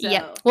 Okay. So.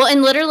 Yeah. Well,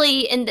 and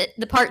literally in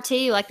the part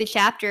 2, the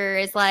chapter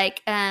is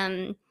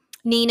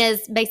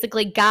Nina's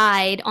basically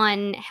guide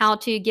on how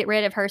to get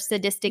rid of her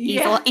sadistic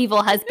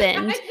evil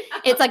husband.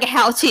 It's a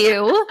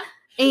how-to.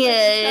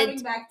 And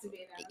coming back to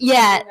me now.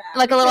 Yeah, a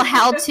little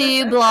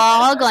how-to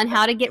blog on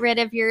how to get rid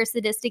of your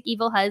sadistic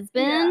evil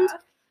husband.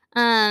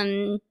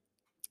 Yeah.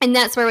 And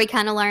that's where we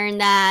kind of learned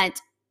that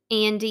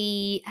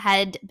Andy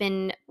had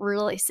been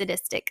really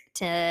sadistic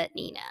to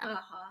Nina.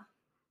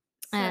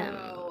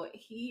 So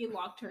he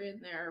locked her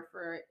in there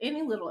for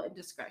any little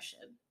indiscretion.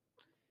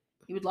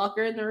 He would lock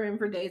her in the room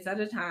for days at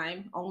a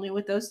time, only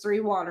with those 3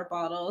 water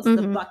bottles,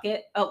 the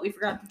bucket. Oh, we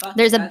forgot the bucket.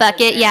 There's a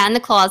bucket, in the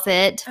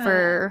closet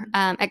for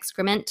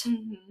excrement.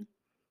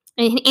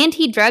 And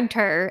he drugged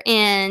her,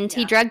 and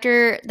he drugged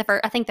her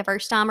the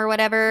first time or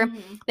whatever,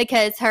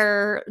 because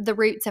the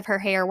roots of her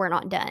hair were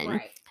not done.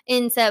 Right.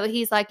 And so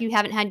he's you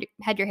haven't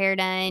had your hair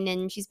done,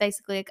 and she's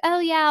basically oh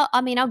yeah,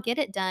 I'll get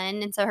it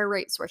done. And so her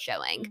roots were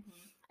showing.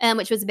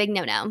 Which was a big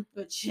no-no.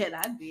 But shit,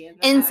 I'd be in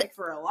the attic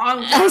for a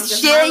long time.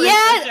 Shit, yeah.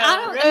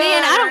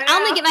 I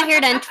only get my hair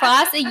done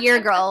twice a year,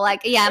 girl.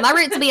 My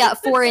roots will be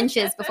up 4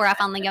 inches before I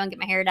finally go and get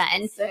my hair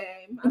done.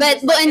 Same. But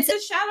it's a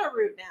shadow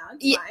root now.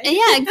 Yeah,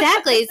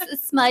 exactly. It's a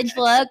smudge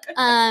look.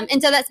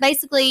 And so that's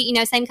basically,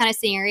 same kind of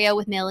scenario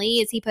with Millie,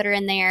 is he put her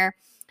in there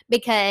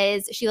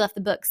because she left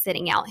the books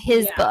sitting out,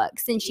 his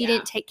books, and she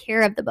didn't take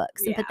care of the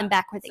books and put them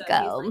back where they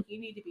go. He's you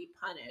need to be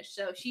punished.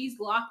 So she's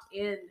locked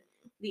in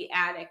the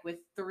attic with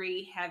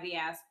 3 heavy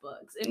ass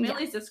books. And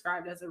Millie's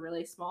described as a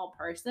really small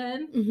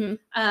person.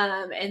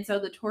 And so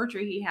the torture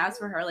he has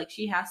for her,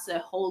 she has to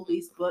hold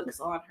these books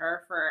on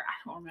her for, I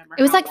don't remember.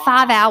 It was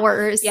 5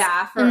 hours.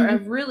 Yeah, for a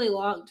really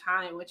long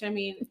time, which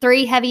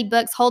 3 heavy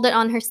books, hold it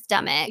on her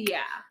stomach.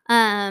 Yeah.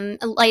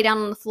 Lay down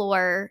on the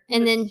floor,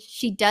 and then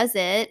she does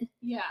it.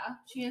 Yeah,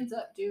 she ends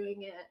up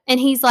doing it. And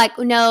he's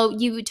no,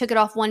 you took it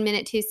off 1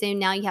 minute too soon.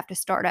 Now you have to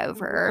start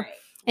over. Right.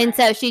 And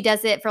so she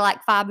does it for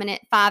 5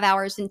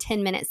 hours and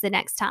 10 minutes the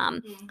next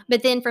time.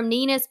 But then from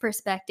Nina's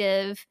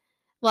perspective,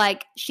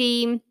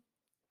 she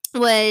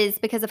was,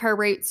 because of her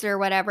roots or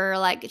whatever,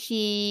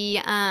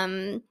 she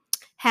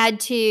had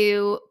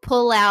to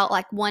pull out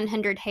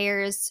 100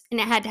 hairs, and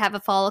it had to have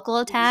a follicle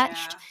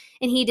attached.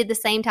 And he did the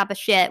same type of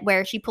shit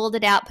where she pulled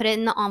it out, put it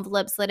in the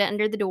envelope, slid it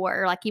under the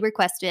door like he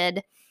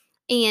requested.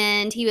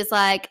 And he was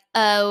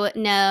oh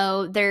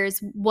no, there's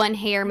 1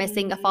 hair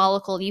missing, a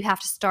follicle. You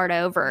have to start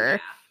over.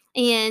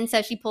 And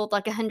so she pulled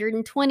like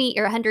 120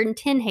 or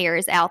 110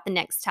 hairs out the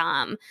next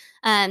time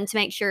to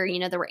make sure,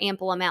 there were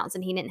ample amounts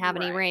and he didn't have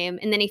any room.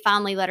 And then he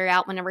finally let her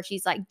out whenever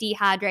she's like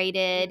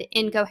dehydrated,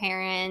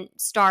 incoherent,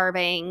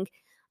 starving.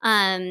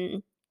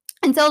 And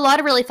so a lot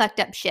of really fucked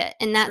up shit.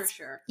 And that's, for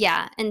sure.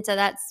 Yeah. And so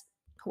that's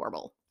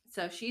horrible.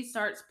 So she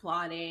starts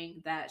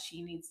plotting that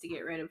she needs to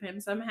get rid of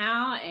him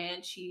somehow,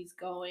 and she's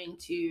going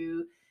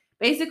to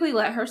basically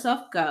let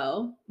herself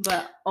go,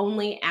 but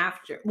only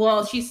after.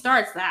 Well, she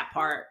starts that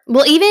part.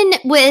 Well, even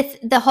with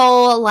the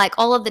whole, like,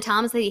 all of the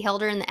times that he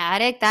held her in the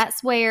attic,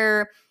 that's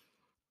where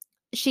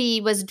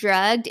she was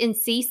drugged, and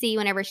Cece,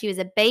 whenever she was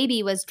a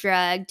baby, was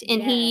drugged,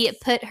 and he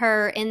put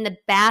her in the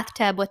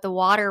bathtub with the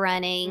water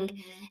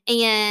running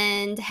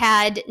and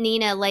had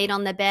Nina laid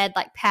on the bed,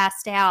 like,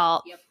 passed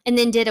out, and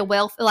then did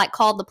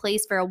called the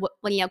police for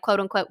a,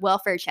 quote unquote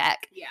welfare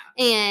check. Yeah.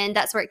 And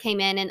that's where it came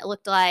in, and it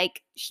looked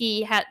like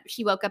she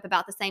woke up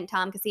about the same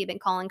time because he had been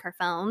calling her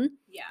phone.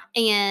 Yeah.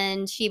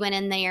 And she went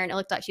in there, and it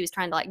looked like she was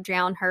trying to, like,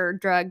 drown her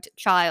drugged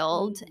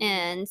child.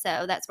 And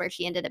so that's where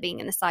she ended up being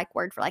in the psych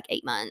ward for like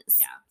 8 months.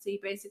 Yeah. So he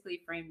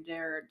basically framed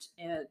her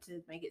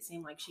to make it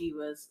seem like she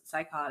was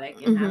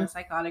psychotic and had a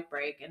psychotic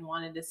break, and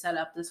wanted to set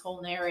up this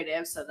whole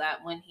narrative so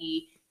that when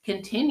he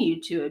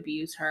continued to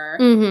abuse her,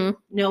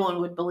 no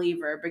one would believe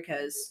her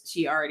because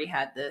she already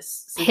had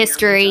this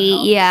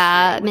history,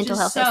 mental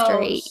health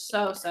history.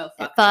 So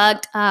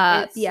fucked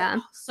up.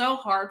 It's so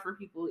hard for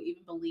people to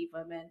even believe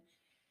women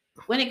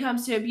when it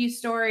comes to abuse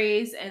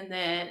stories. And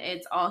then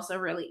it's also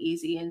really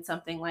easy in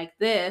something like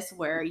this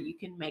where you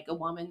can make a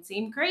woman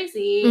seem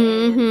crazy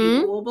and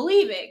people will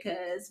believe it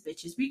because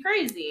bitches be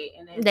crazy,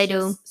 and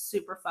it's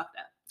super fucked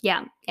up.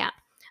 Yeah.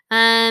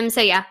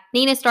 So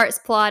Nina starts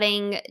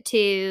plotting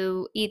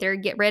to either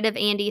get rid of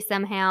Andy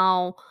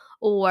somehow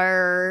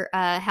or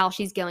how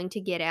she's going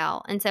to get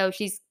out. And so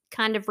she's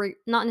kind of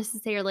not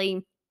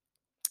necessarily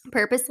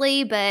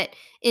purposely, but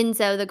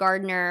Enzo, the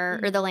gardener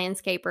or the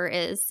landscaper,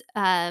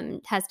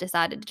 has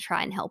decided to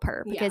try and help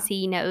her because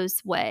he knows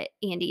what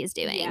Andy is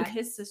doing. Yeah,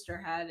 his sister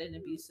had an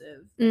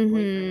abusive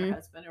boyfriend or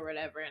husband or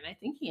whatever, and I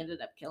think he ended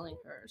up killing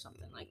her or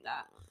something like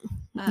that.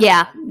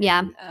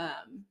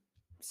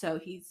 So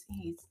he's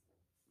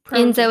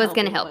Enzo is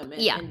going to help.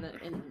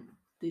 In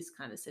these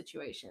kind of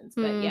situations.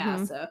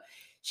 But so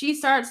she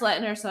starts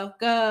letting herself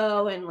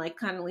go and like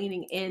kind of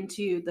leaning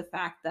into the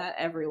fact that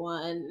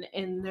everyone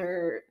in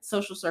their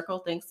social circle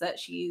thinks that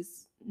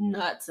she's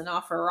nuts and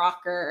off her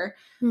rocker,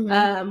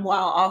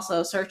 while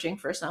also searching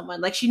for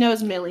someone. Like, she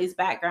knows Millie's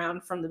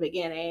background from the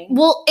beginning.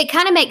 Well, it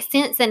kind of makes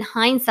sense in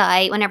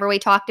hindsight whenever we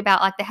talked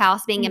about like the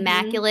house being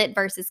immaculate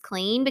versus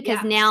clean,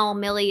 because now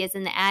Millie is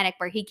in the attic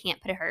where he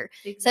can't put her.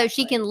 So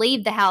she can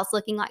leave the house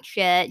looking like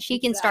shit. She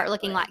can start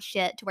looking like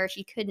shit to where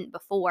she couldn't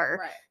before.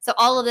 Right. So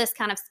all of this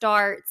kind of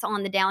starts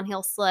on the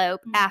downhill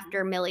slope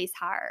after Millie's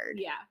hired.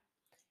 Yeah.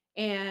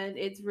 And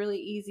it's really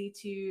easy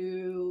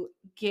to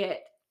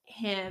get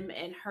him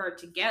and her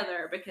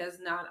together because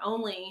not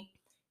only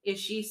is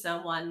she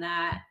someone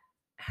that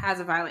has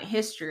a violent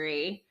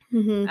history,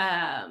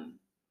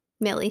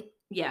 Millie.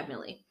 Yeah,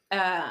 Millie.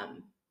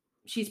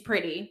 She's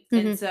pretty.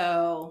 And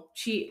so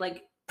she,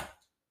 like,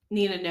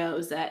 Nina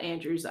knows that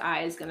Andrew's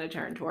eye is going to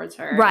turn towards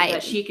her. Right.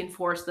 But she can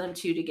force them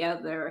two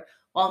together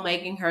while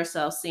making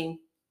herself seem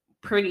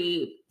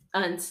pretty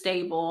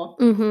unstable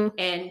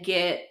and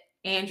get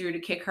Andrew to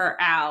kick her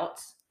out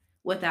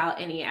without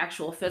any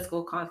actual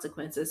physical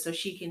consequences, so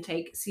she can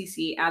take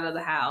Cece out of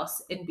the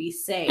house and be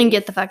safe and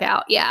get the fuck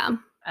out.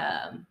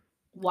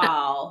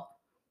 While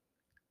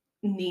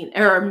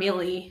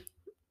Millie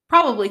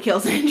probably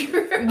kills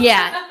Andrew.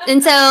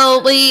 And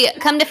so we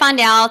come to find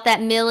out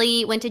that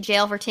Millie went to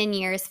jail for 10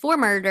 years for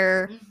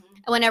murder.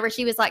 Whenever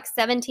she was like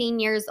 17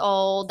 years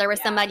old, there was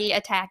somebody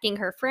attacking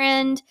her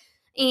friend,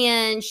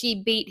 and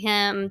she beat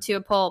him to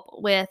a pulp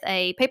with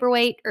a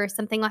paperweight or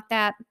something like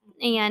that.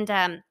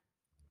 And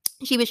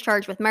she was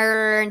charged with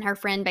murder, and her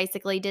friend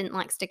basically didn't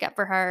like stick up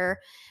for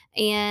her.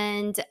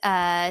 And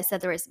so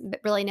there was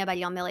really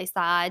nobody on Millie's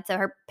side. So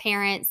her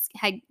parents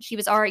she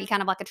was already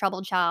kind of like a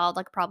troubled child,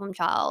 like a problem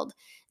child.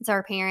 And so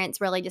her parents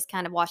really just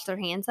kind of washed their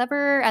hands of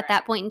her at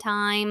that point in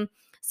time.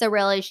 So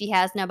really she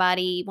has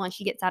nobody once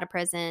she gets out of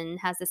prison,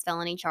 has this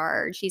felony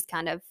charge. She's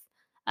kind of,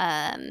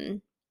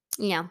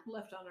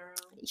 left on her own.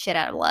 Shit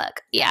out of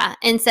luck. Yeah.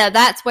 And so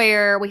that's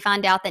where we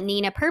find out that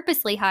Nina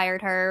purposely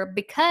hired her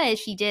because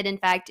she did, in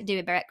fact, do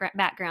a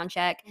background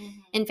check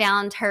and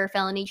found her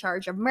felony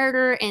charge of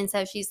murder. And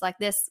so she's like,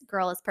 this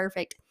girl is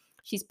perfect.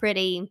 She's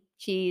pretty.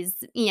 She's,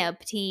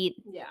 petite.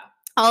 Yeah.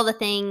 All the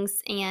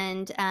things.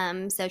 And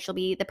so she'll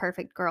be the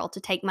perfect girl to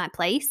take my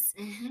place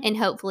and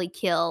hopefully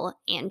kill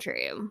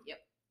Andrew. Yep.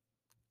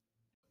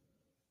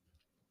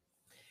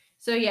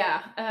 So,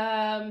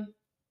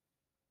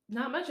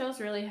 not much else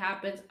really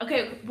happens.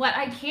 Okay, what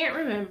I can't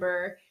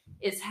remember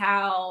is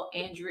how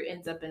Andrew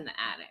ends up in the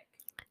attic.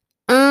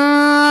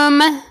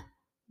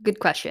 Good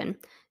question.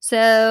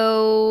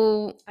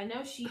 So I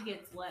know she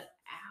gets let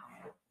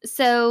out.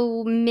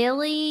 So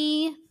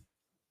Millie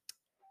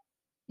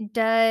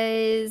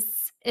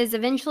does is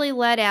eventually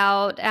let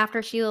out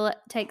after she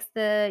takes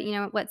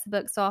the, wets the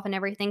books off and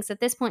everything. So at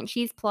this point,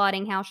 she's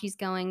plotting how she's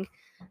going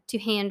to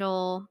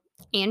handle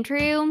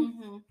Andrew.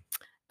 Mm-hmm.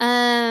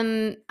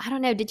 I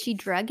don't know. Did she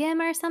drug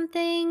him or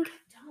something?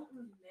 I don't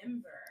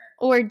remember.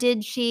 Or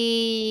did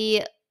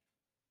she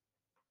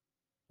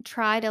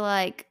try to,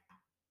 like,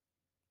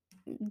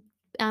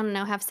 I don't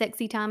know, have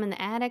sexy time in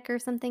the attic or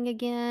something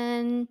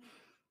again?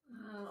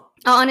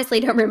 I honestly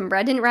don't remember.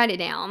 I didn't write it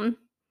down.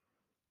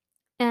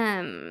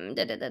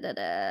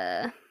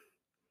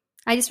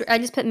 I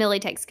just put Millie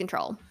takes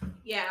control.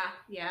 Yeah.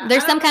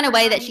 There's some kind of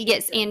way that she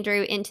gets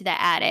Andrew into the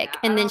attic, Yeah,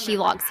 and then she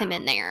locks him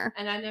in there.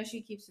 And I know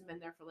she keeps him in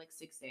there for like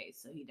 6 days,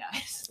 so he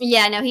dies.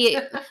 Yeah, no,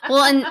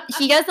 well, and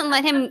she doesn't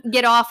let him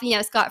get off,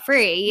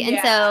 scot-free. And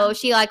so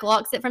she, like,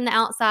 locks it from the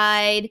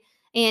outside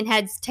and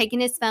has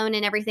taken his phone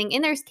and everything.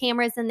 And there's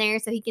cameras in there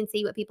so he can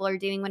see what people are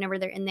doing whenever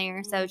they're in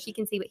there. So she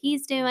can see what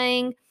he's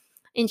doing.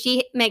 And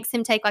she makes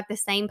him take, like, the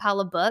same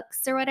pile of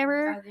books or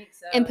whatever. I think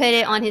so. And put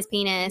it on his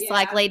penis,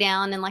 like, lay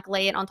down and, like,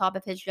 lay it on top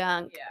of his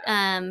junk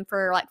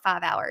for, like,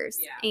 5 hours.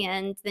 Yeah.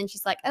 And then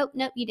she's like, oh,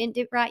 nope, you didn't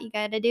do it right. You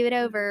got to do it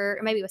over.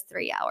 Or maybe it was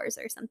 3 hours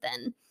or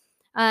something.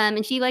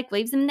 And she, like,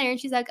 leaves him there. And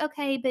she's like,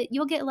 okay, but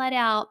you'll get let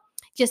out.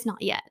 Just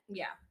not yet.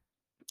 Yeah.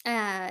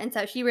 And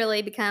so she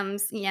really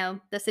becomes,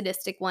 the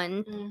sadistic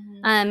one.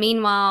 Mm-hmm.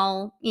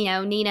 Meanwhile,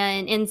 Nina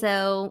and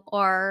Enzo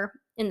are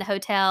in the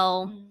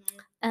hotel. Mm-hmm.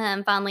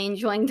 Finally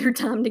enjoying their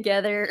time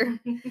together.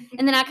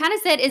 And then I kind of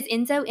said, is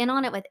Enzo in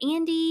on it with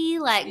Andy?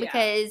 Like,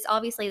 because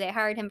obviously they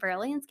hired him for a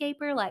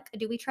landscaper. Like,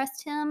 do we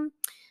trust him?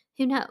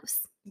 Who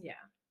knows? Yeah.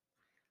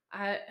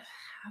 I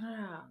don't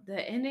know. The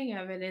ending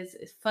of it is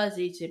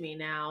fuzzy to me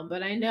now,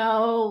 but I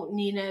know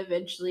Nina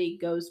eventually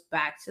goes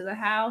back to the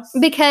house.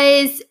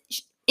 Because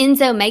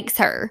Enzo makes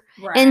her.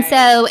 Right. And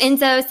so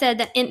Enzo said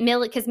that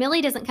Millie, because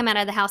Millie doesn't come out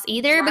of the house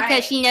either,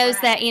 because she knows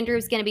that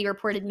Andrew's going to be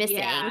reported missing.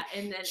 Yeah,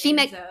 and then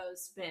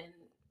Enzo's been,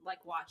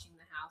 like, watching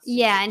the house.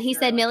 Yeah, and he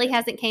said Millie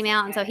hasn't came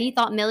out, and so he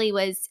thought Millie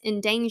was in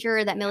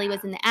danger, that Millie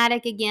was in the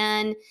attic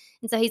again.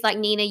 And so he's like,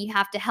 Nina, you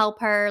have to help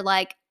her.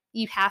 Like,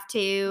 you have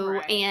to.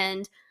 Right.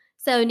 And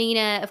so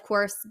Nina, of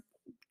course,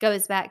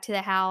 goes back to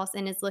the house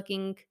and is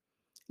looking,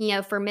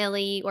 for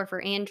Millie or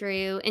for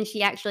Andrew. And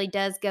she actually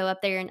does go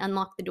up there and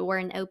unlock the door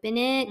and open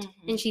it.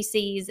 Mm-hmm. And she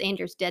sees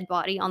Andrew's dead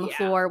body on the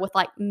floor with,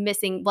 like,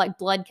 missing, like,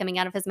 blood coming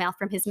out of his mouth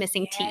from his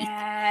missing teeth.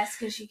 Yes,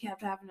 because she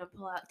kept having to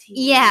pull out teeth.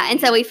 Yeah,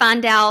 and so we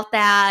find out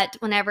that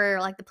whenever,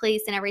 like, the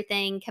police and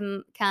everything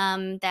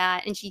come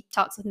that, and she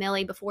talks with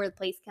Millie before the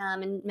police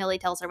come, and Millie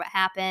tells her what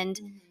happened.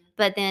 Mm-hmm.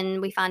 But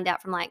then we find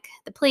out from, like,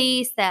 the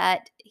police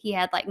that he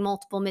had, like,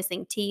 multiple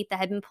missing teeth that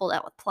had been pulled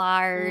out with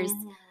pliers.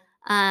 Mm-hmm.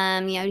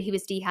 He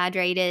was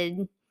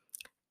dehydrated,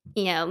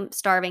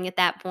 starving at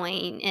that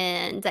point,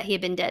 and that he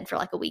had been dead for,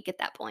 like, a week at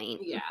that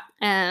point. Yeah.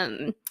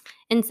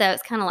 And so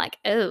it's kind of like,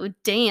 oh,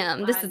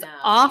 damn, this is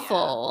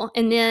awful.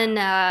 Yeah. And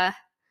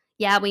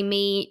then, we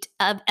meet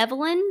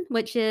Evelyn,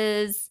 which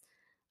is,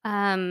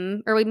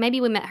 or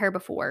maybe we met her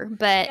before,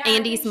 but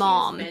Andy's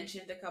mom. She was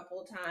mentioned a couple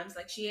of times,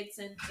 like, she had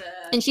sent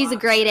and she's a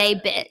grade A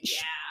bitch.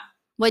 Yeah.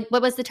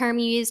 What was the term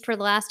you used for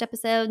the last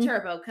episode?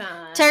 Turbo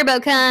cunt. Turbo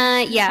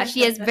cunt. Yeah,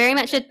 she is very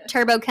much a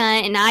turbo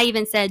cunt. And I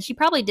even said she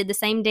probably did the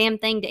same damn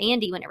thing to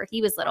Andy whenever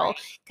he was little,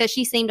 because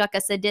she seemed like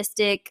a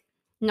sadistic,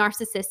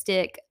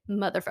 narcissistic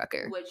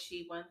motherfucker. Which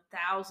she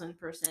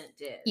 1000%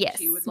 did. Yes.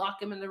 She would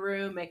lock him in the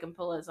room, make him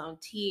pull his own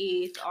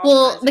teeth.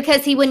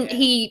 Because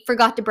he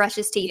forgot to brush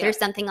his teeth or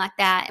something like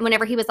that. And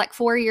whenever he was, like,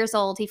 4 years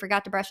old, he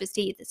forgot to brush his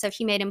teeth. So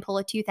she made him pull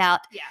a tooth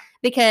out. Yeah.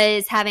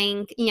 Because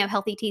having,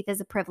 healthy teeth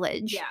is a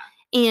privilege. Yeah.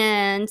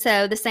 And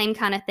so the same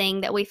kind of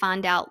thing that we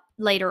find out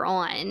later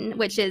on,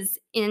 which is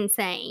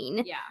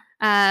insane. Yeah.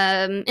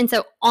 And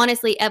so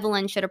honestly,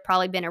 Evelyn should have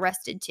probably been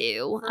arrested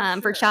too,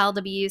 for child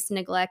abuse,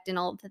 neglect, and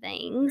all of the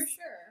things. For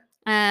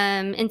sure.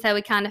 And so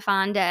we kind of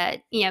find at,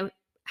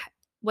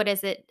 what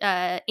is it?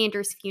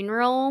 Andrew's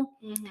funeral,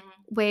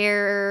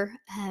 where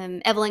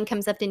Evelyn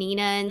comes up to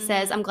Nina and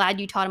says, I'm glad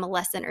you taught him a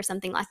lesson or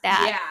something like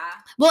that.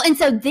 Yeah. Well, and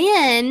so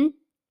then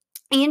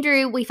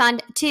Andrew, we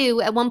find,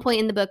 too, at one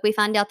point in the book, we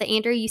find out that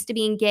Andrew used to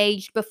be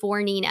engaged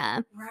before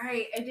Nina.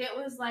 Right. And it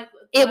was like...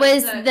 It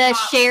was the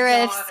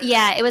sheriff's... Daughter.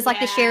 Yeah, it was like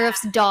the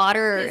sheriff's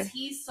daughter. Because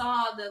he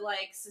saw the,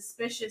 like,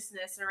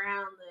 suspiciousness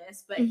around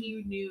this, but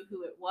he knew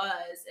who it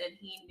was, and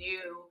he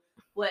knew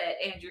what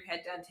Andrew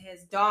had done to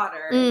his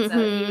daughter. And so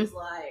he was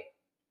like,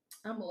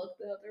 I'm going to look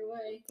the other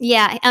way.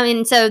 Yeah, I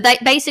mean, so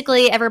that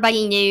basically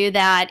everybody knew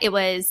that it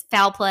was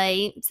foul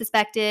play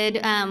suspected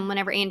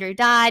whenever Andrew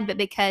died, but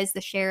because the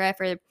sheriff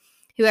or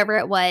whoever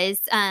it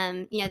was,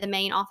 the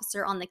main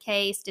officer on the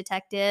case,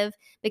 detective,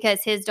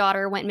 because his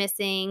daughter went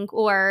missing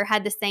or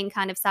had the same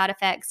kind of side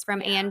effects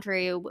from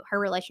Andrew, her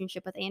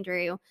relationship with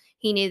Andrew.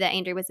 He knew that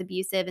Andrew was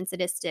abusive and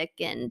sadistic.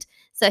 And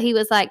so he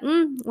was like,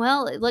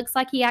 well, it looks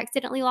like he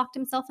accidentally locked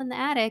himself in the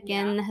attic.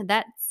 Yeah. And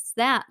that's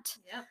that.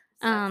 Yep.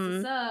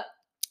 Sucks up.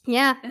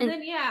 Yeah. And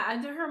then,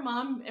 under her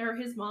mom or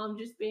his mom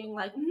just being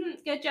like,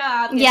 good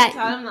job. You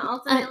taught him the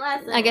ultimate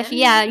lesson. I guess,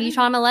 you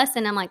taught him a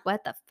lesson. I'm like,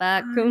 what the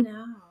fuck? I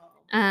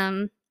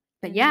know.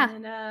 But yeah.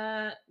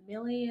 And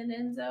Millie and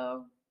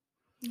Enzo.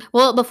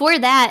 Well, before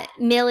that,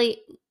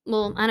 Millie.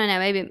 Well, I don't know.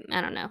 Maybe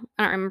I don't know.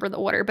 I don't remember the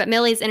order. But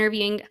Millie's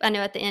interviewing. I know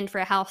at the end for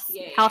a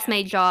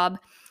housemaid job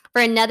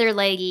for another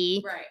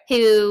lady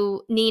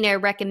who Nina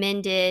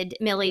recommended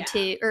Millie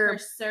to, or her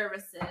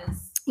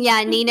services.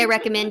 Yeah, Nina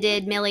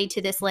recommended Millie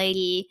to this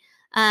lady.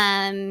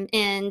 And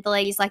the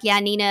lady's like, yeah,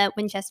 Nina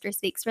Winchester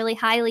speaks really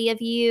highly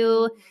of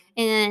you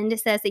and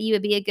says that you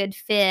would be a good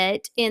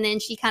fit. And then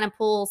she kind of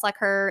pulls like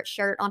her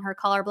shirt on her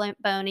collarbone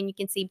and you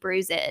can see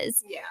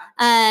bruises. Yeah.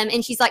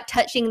 And she's like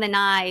touching the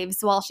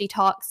knives while she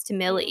talks to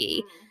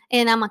Millie.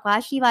 And I'm like, why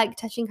is she like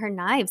touching her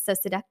knives so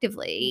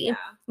seductively? Yeah.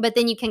 But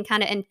then you can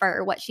kind of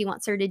infer what she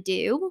wants her to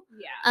do.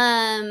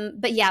 Yeah.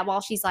 But yeah,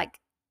 while she's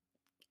like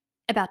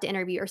about to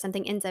interview or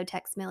something, Enzo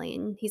texts Millie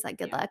and he's like,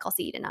 good luck, I'll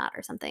see you tonight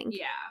or something.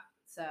 Yeah.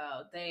 So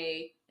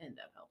they end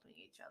up helping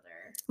each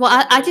other. Well,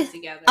 I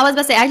was about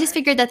to say, I just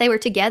figured that they were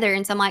together.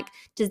 And so I'm like,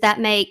 does that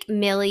make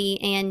Millie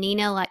and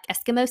Nina like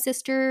Eskimo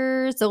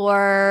sisters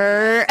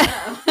or?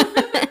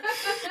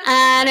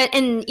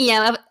 And you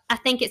know, I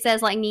think it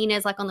says like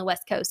Nina's like on the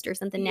West Coast or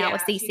something now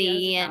with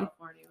Cece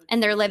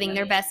and they're living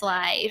their best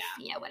life,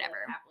 you know, whatever.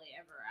 Happily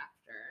ever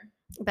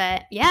after.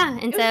 But yeah,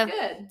 and so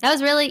that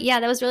was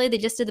really the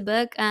gist of the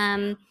book.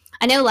 I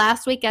know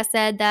last week I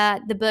said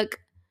that the book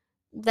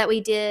that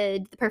we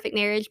did, The Perfect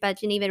Marriage by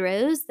Geneva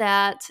Rose,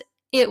 that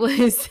it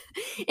was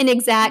an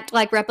exact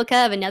like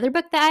replica of another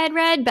book that I had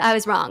read, but I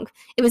was wrong.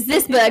 It was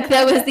this book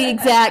that was the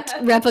exact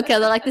replica,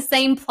 like the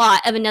same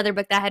plot of another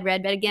book that I had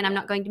read. But again, I'm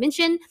not going to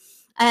mention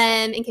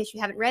in case you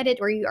haven't read it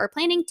or you are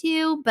planning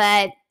to,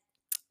 but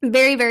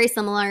very, very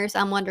similar. So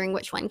I'm wondering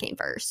which one came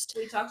first.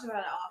 We talked about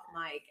it off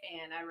mic,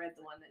 and I read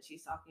the one that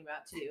she's talking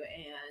about too,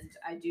 and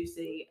I do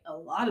see a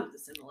lot of the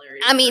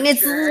similarities. I mean,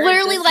 it's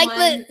literally like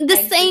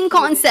the same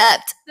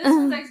concept. This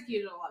one's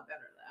executed a lot better,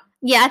 though.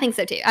 Yeah, I think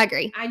so too. I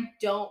agree. I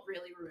don't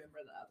really remember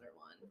the other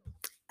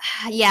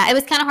one. Yeah, it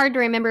was kind of hard to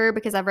remember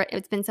because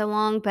it's been so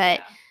long,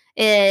 but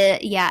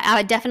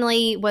I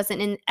definitely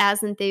wasn't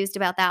as enthused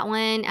about that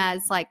one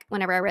as like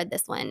whenever I read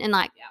this one, and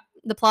like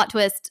the plot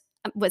twist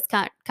was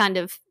kind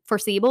of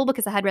foreseeable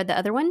because I had read the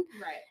other one,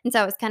 right? And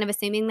so I was kind of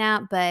assuming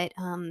that, but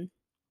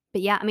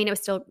yeah, I mean, it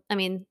was still,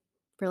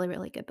 really,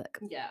 really good book.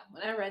 Yeah,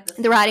 when I read this,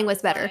 the writing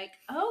was better. Like,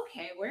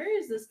 okay, where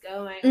is this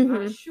going? I'm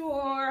not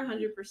sure, 100%, and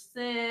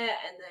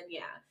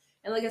then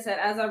and like I said,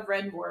 as I've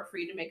read more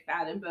Frida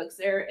McFadden books,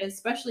 there,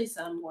 especially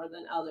some more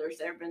than others,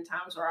 there have been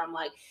times where I'm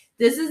like,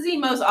 this is the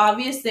most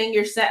obvious thing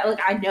you're set. Like,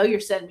 I know you're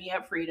setting me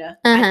up, Frida.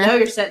 I know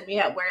you're setting me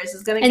up. Where is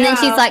this going to go? And then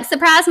she's like,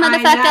 surprise,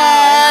 motherfucker.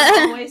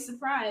 I'm always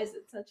surprised.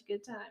 It's such a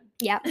good time.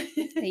 Yep.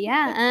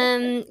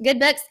 Yeah.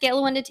 Good book. Scale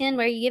of 1 to 10.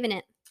 Where are you giving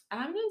it?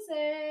 I'm going to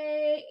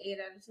say 8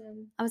 out of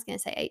 10. I was going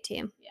to say 8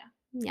 too. Yeah.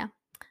 Yeah.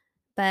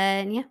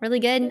 But yeah, really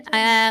good.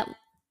 I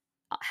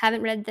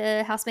haven't read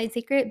The Housemaid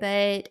Secret,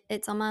 but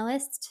it's on my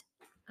list.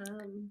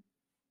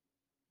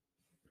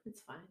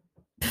 It's fine.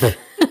 I feel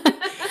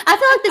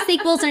like the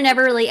sequels are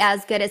never really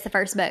as good as the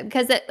first book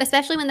because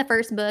especially when the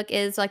first book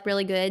is like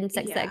really good and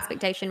sets the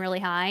expectation really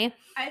high.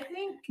 I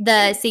think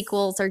the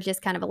sequels are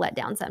just kind of a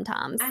letdown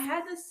sometimes. I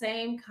had the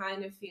same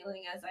kind of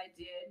feeling as I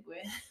did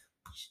with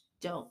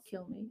Don't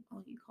Kill Me,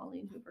 all you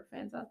Colleen Hoover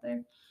fans out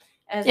there.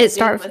 As It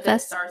Starts With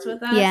Us.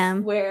 Yeah.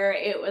 Where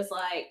it was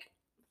like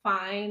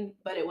fine,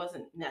 but it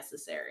wasn't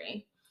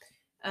necessary.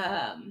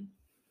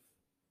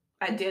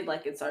 I did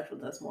like It Starts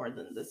With Us more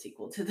than the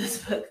sequel to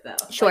this book, though.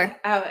 Sure.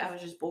 Like, I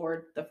was just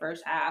bored the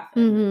first half.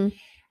 And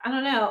I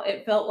don't know.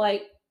 It felt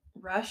like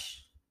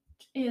rushed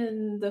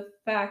in the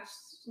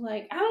facts.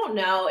 Like, I don't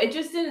know. It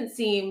just didn't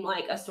seem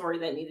like a story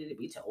that needed to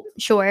be told.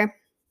 Sure.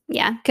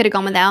 Yeah. Could have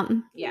gone without.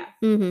 Yeah.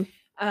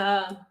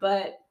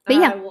 But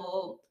I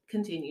will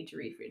continue to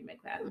read Frida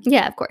McFadden.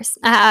 Yeah, of course.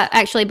 I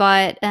actually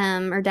bought,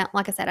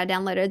 like I said, I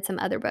downloaded some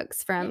other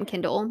books from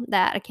Kindle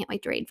that I can't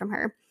wait to read from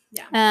her.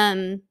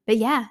 Yeah. But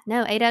yeah,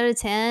 no, 8 out of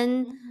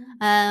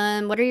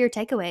 10. What are your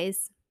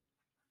takeaways?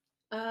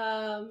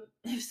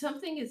 If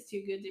something is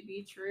too good to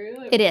be true,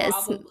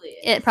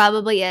 it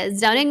probably is.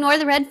 Don't ignore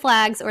the red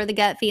flags or the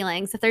gut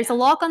feelings. If there's a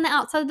lock on the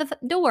outside of the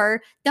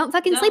door, don't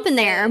sleep in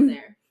there.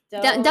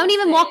 Don't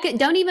even walk it.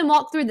 Don't even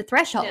walk through the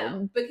threshold.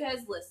 No, because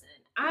listen,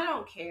 I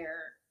don't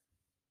care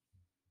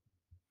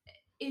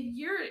if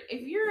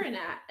you're in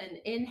an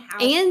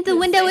in-house and the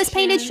window is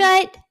painted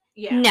shut.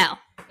 Yeah. No.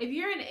 If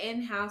you're in an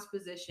in-house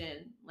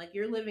position, like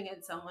you're living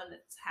in someone's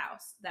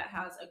house that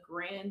has a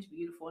grand,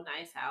 beautiful,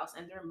 nice house,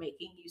 and they're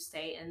making you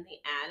stay in the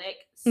attic,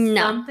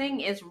 something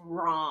is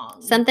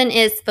wrong. Something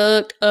is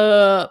fucked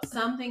up.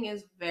 Something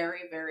is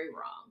very, very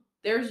wrong.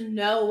 There's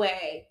no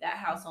way that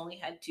house only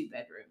had 2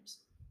 bedrooms.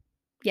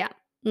 Yeah.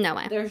 No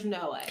way. There's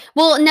no way.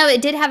 Well, no,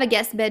 it did have a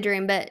guest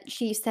bedroom, but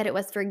she said it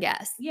was for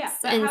guests. Yeah,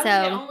 but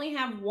how did it only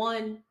have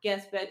 1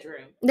 guest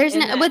bedroom? There's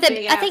no with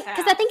it. I think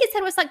it said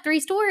it was like 3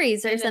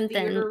 stories or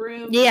something. Theater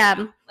room.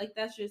 Yeah, like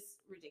that's just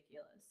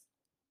ridiculous.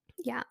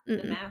 Yeah,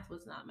 the math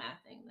was not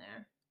mathing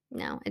there.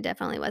 No, it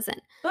definitely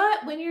wasn't.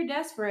 But when you're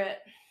desperate,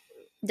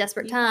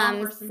 desperate You fall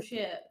for times. some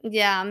shit.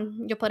 Yeah,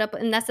 you'll put up,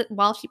 and that's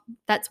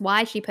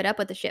why she put up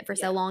with the shit for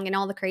so long and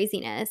all the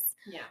craziness.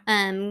 Yeah.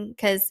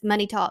 Because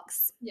money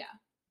talks. Yeah.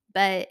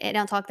 But it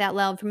don't talk that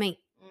loud for me.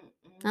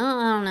 I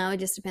don't know. It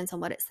just depends on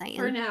what it's saying.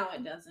 For now,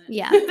 it doesn't.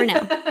 Yeah, for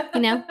now.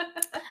 You know.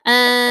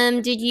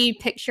 Did you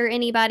picture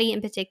anybody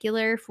in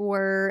particular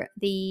for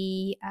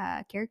the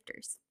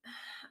characters?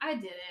 I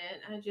didn't.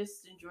 I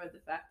just enjoyed the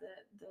fact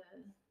that the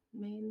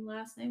main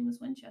last name was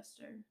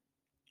Winchester.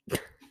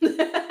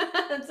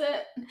 That's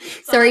it.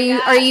 That's so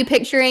are you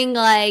picturing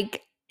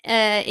like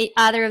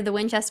either of the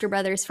Winchester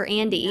brothers for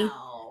Andy? No.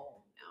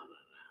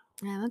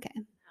 Oh, okay.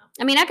 No.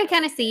 I mean, I could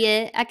kind of see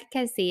it.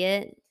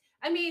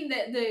 I mean,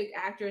 the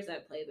actors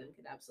that play them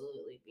could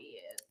absolutely be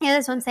it. Yeah,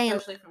 that's what I'm saying.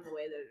 Especially from the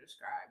way they're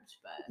described.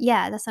 But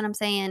yeah, that's what I'm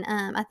saying.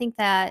 I think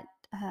that.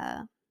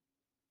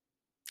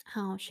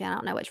 Oh shit, I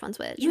don't know which one's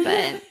which,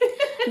 but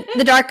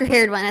the darker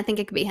haired one, I think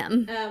it could be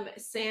him.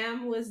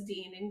 Sam was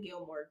Dean in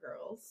Gilmore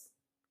Girls.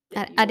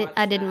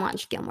 I didn't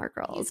watch Gilmore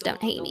Girls.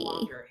 Don't hate me.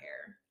 Longer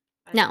hair.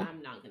 No,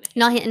 I'm not gonna.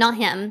 Not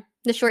him.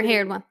 The short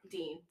haired one.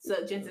 Dean.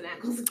 So Jensen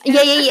Ackles.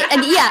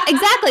 Yeah,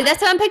 exactly.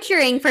 That's what I'm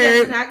picturing for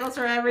Jensen Ackles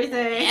for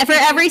everything. For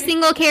every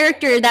single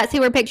character, that's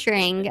who we're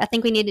picturing. I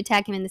think we need to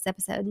tag him in this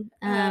episode.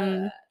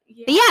 But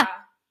yeah.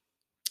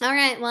 All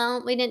right.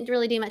 Well, we didn't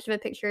really do much of a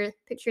picture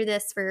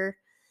this for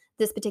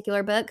this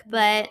particular book,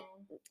 but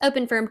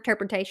open for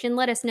interpretation.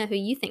 Let us know who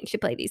you think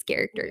should play these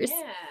characters.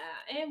 Yeah.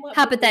 And what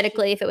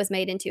hypothetically, if it was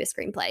made into a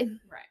screenplay.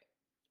 Right.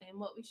 And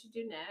what we should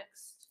do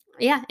next.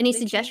 Yeah. Any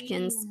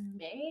suggestions?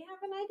 May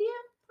have an idea,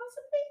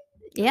 possibly.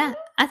 Yeah,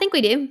 I think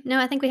we do. No,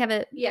 I think we have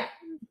it. Yeah.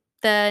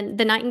 The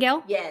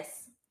Nightingale.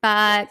 Yes.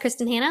 By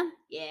Kristen Hanna.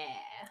 Yeah.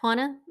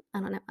 Hanna. I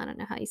don't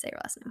know how you say her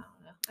last name.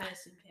 I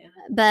assumed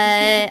Hannah.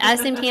 But I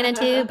assumed Hannah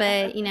too.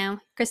 But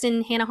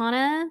Kristen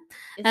Hanna.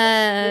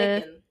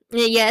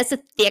 Yeah, it's a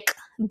thick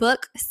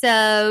book.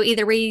 So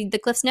either read the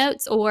Cliff's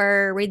Notes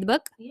or read the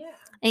book. Yeah.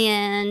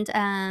 And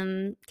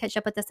catch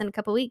up with us in a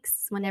couple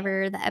weeks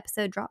whenever the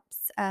episode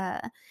drops.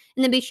 And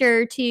then be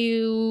sure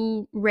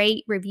to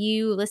rate,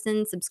 review,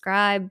 listen,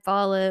 subscribe,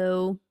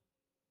 follow,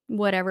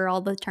 whatever all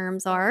the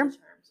terms are.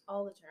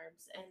 All the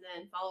terms. And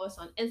then follow us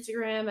on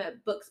Instagram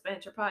at Books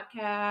Banter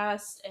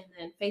Podcast. And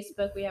then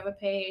Facebook, we have a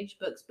page,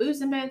 Books, Booze,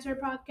 and Banter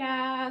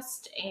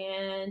Podcast.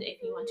 And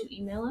if you want to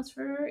email us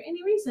for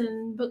any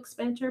reason,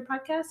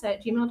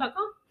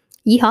 booksbanterpodcast@gmail.com.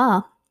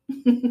 Yeehaw.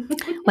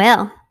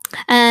 Well,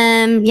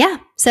 yeah.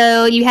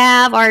 So you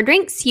have our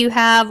drinks, you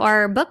have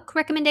our book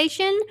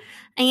recommendation,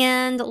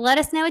 and let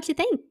us know what you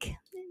think.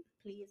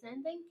 Please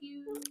and thank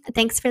you.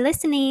 Thanks for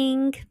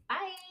listening.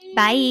 Bye.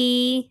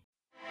 Bye.